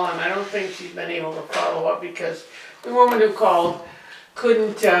call, and I don't think she's been able to follow up because the woman who called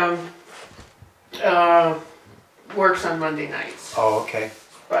couldn't, works on Monday nights. Oh, okay.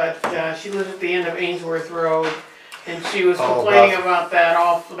 But she lives at the end of Ainsworth Road, and she was Oh, complaining about that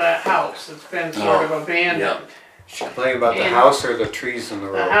that house. It's been sort of Oh, abandoned. yeah. She's complaining about the And- house or the trees in the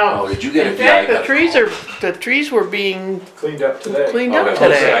The road? house. Oh, did you get In a fact, I got the trees were being Cleaned up today. cleaned Oh, I up was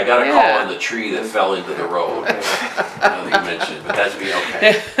gonna say, today. I got a call Yeah. on the tree that fell into the road. Now that you mentioned it, but that's me,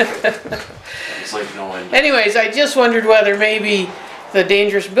 okay. It's like no one. Anyways, I just wondered whether maybe the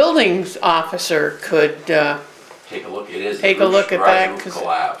dangerous buildings officer could Take a look, it is. the take a roof- look at garage that, roof 'cause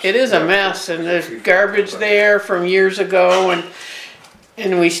collapsed. it is a mess, and there's garbage there from years ago, and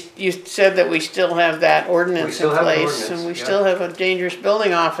you said that we still have that ordinance still in have the place, ordinance, and we yeah. still have a dangerous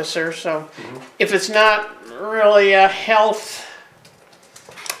building officer, so if it's not really a health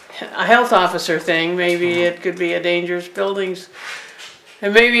officer thing, maybe it could be a dangerous buildings,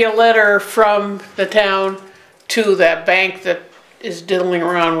 and maybe a letter from the town to that bank that is diddling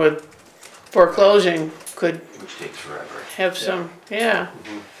around with foreclosing could Which takes forever. have some, yeah.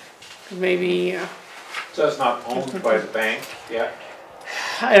 Maybe, So it's not owned by the bank yet?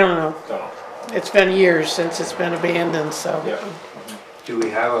 I don't know, So, it's been years since it's been abandoned, so. yeah. Do we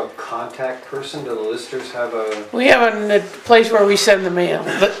have a contact person? Do the listers have a, We have a place where we send the mail,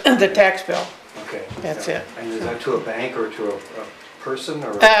 the tax bill, okay. that's it. And is that to a bank or to a person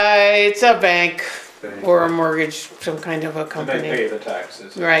or? It's a bank Bank? or a mortgage, some kind of a And they company. pay the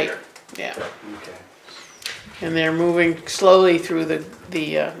taxes. every Right. year. Yeah, Okay. and they're moving slowly through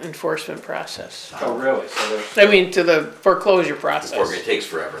the enforcement process. Oh, really? So there's. I mean, to the foreclosure process. It takes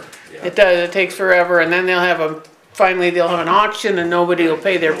forever, yeah. It does, it takes forever, and then finally they'll have an auction and nobody will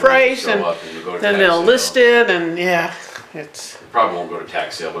pay their price, Show and up and you go to then tax they'll sale. list it, and yeah, it's, Probably won't go to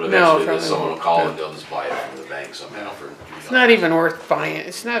tax sale, but No, eventually probably someone will won't. call and they'll just buy it from the bank somehow for. it's not even worth buying,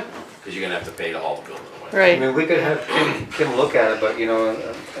 it's not, Because you're gonna have to pay to haul the building away. I right, mean, we could have Kim look at it, but you know,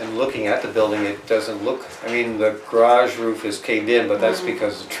 and looking at the building, it doesn't look, I mean, the garage roof is caved in, but that's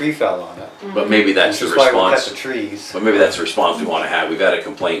because the tree fell on it. But maybe that's Which the is why we cut response. the trees. But maybe that's the response we wanna have. We've had a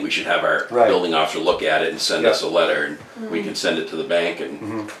complaint, we should have our Right. building officer look at it and send us a Yeah. letter and we can send it to the bank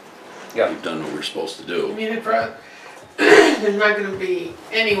and Yeah. we've done what we're supposed to I do. mean, there's not gonna be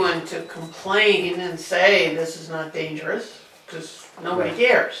anyone to complain and say this is not dangerous, cause nobody Right.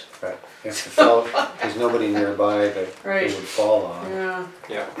 cares. Right. If it fell, there's nobody nearby that it Right. would fall on. Yeah,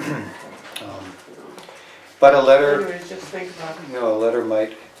 Yeah. But a letter, anyways, just think about it. you know, a letter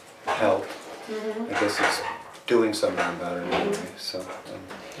might help. I guess it's doing something about it anyway, so.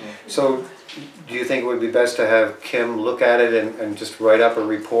 So, do you think it would be best to have Kim look at it and just write up a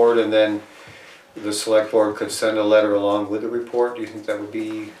report and then the select board could send a letter along with the report? Do you think that would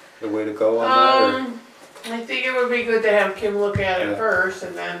be the way to go on that, or? I think it would be good to have Kim look at Yeah. it first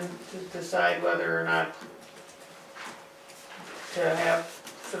and then to decide whether or not to have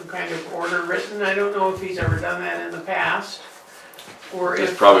some kind of order written. I don't know if he's ever done that in the past, or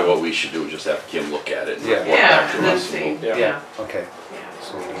That's if. probably what we should do, just have Kim look at it and Yeah. report Yeah, back and to then us. see, Yeah. yeah, Okay. yeah,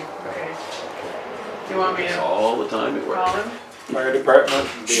 So, okay. Do you want me It's to all the time it call works. him? Fire department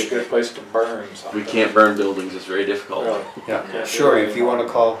would be a good place to burn something. We can't burn buildings, it's very difficult. Really? yeah, Yeah. sure, if you wanna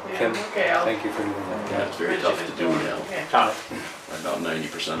call Yeah, Kim, okay, I'll. thank you for doing Yeah, that. it's very mention tough it to do now. Okay. Huh. About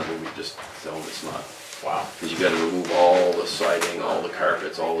 90% of it, we just tell them it's not. Wow. Because you gotta remove all the siding, all the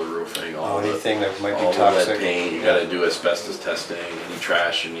carpets, all the roofing, all the, Anything that might all be the lead toxic. paint, you gotta do asbestos testing, any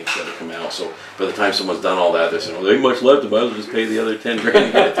trash, and it's gotta come out. So by the time someone's done all that, they're saying, well, there ain't much left, I might as well just pay the other 10 grand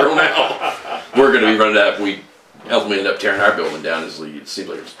and get it thrown out. We're gonna be running out if we ultimately end up tearing our building down, it seems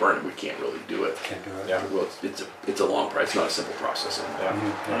like it's burning, we can't really do it. Can't do it. Yeah. Well, it's a long process, it's not a simple process anymore.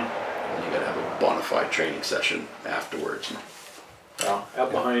 Yeah. You gotta have a bona fide training session afterwards. Well,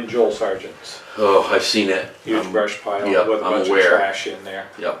 out behind Joel Sargent's, Oh, I've seen it. huge brush pile yep, with a I'm bunch aware. of trash in there.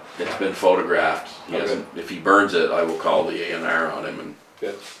 Yep, it's been photographed. He Okay. hasn't, if he burns it, I will call the A&R on him, and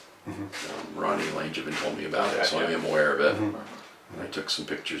Good. Ronnie Langevin told me about it, so I Okay. am aware of it. I took some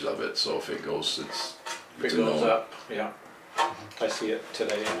pictures of it, so if it goes, If it's it a goes no. up, yeah. I see it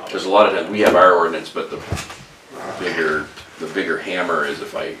today. and I'll- There's a lot of times, we have our ordinance, but the bigger hammer is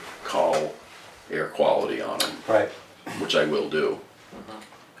if I call air quality on them, Right. which I will do.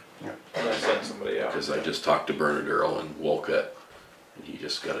 I'm gonna send somebody out. Because I just talked to Bernard Earl in Wolcott, and he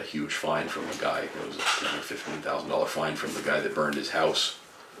just got a huge fine from the guy. It was a $15,000 fine from the guy that burned his house.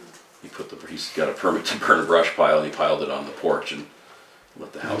 He's got a permit to burn a brush pile, and he piled it on the porch, and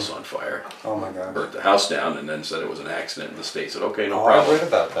lit the house on fire. Oh my God. Burnt the house down and then said it was an accident, and the state said, okay, no Oh, I problem. read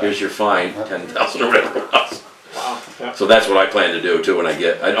about that. Here's your fine, 10,000 or whatever it was. Wow, yeah. So that's what I plan to do too when I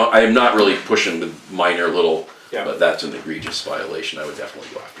get, I am not really pushing the minor little, Yeah. but that's an egregious violation, I would definitely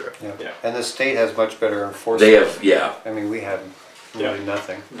go after it. Yeah. Yeah. And the state has much better enforcement. They have, yeah, I mean, we have really Yeah.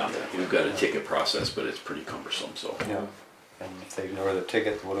 nothing. Nothing. you've got a ticket process, but it's pretty cumbersome, so. Yeah. And if they ignore the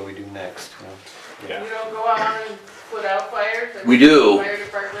ticket, what do we do next? You know? Yeah. You don't go out and put out fires? I We mean, do, Fire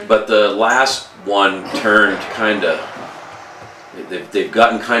department? but the last one turned kinda, they've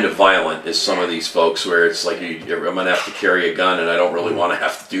gotten kind of violent as some of these folks where it's like, I'm gonna have to carry a gun and I don't really wanna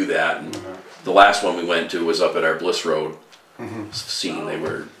have to do that. And the last one we went to was up at our Bliss Road scene. They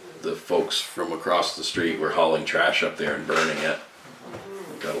were, the folks from across the street were hauling trash up there and burning it.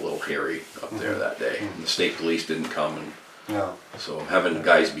 It got a little hairy up there that day. And the state police didn't come, and No. so having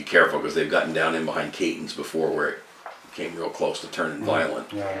guys be careful because they've gotten down in behind Caton's before where it came real close to turning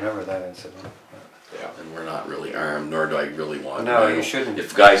violent. Yeah, I remember that incident. Yeah. And we're not really armed, nor do I really want. No, I you don't- shouldn't.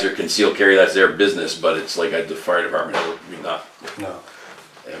 If guys are concealed carry, that's their business, but it's like the fire department, we're not, No.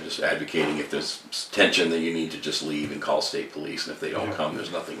 I'm just advocating if there's tension that you need to just leave and call state police, and if they don't come,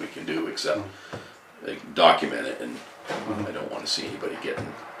 there's nothing we can do except like, document it, and I don't wanna see anybody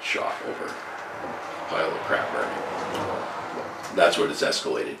getting shot over a pile of crap burning. That's what it's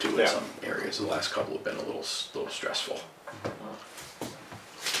escalated to in Yeah. some areas. The last couple have been a little stressful.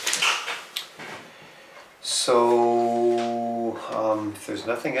 So, if there's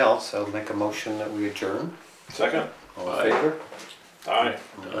nothing else, I'll make a motion that we adjourn. Second. All Aye. in favor? Aye.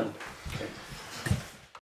 Done. Okay.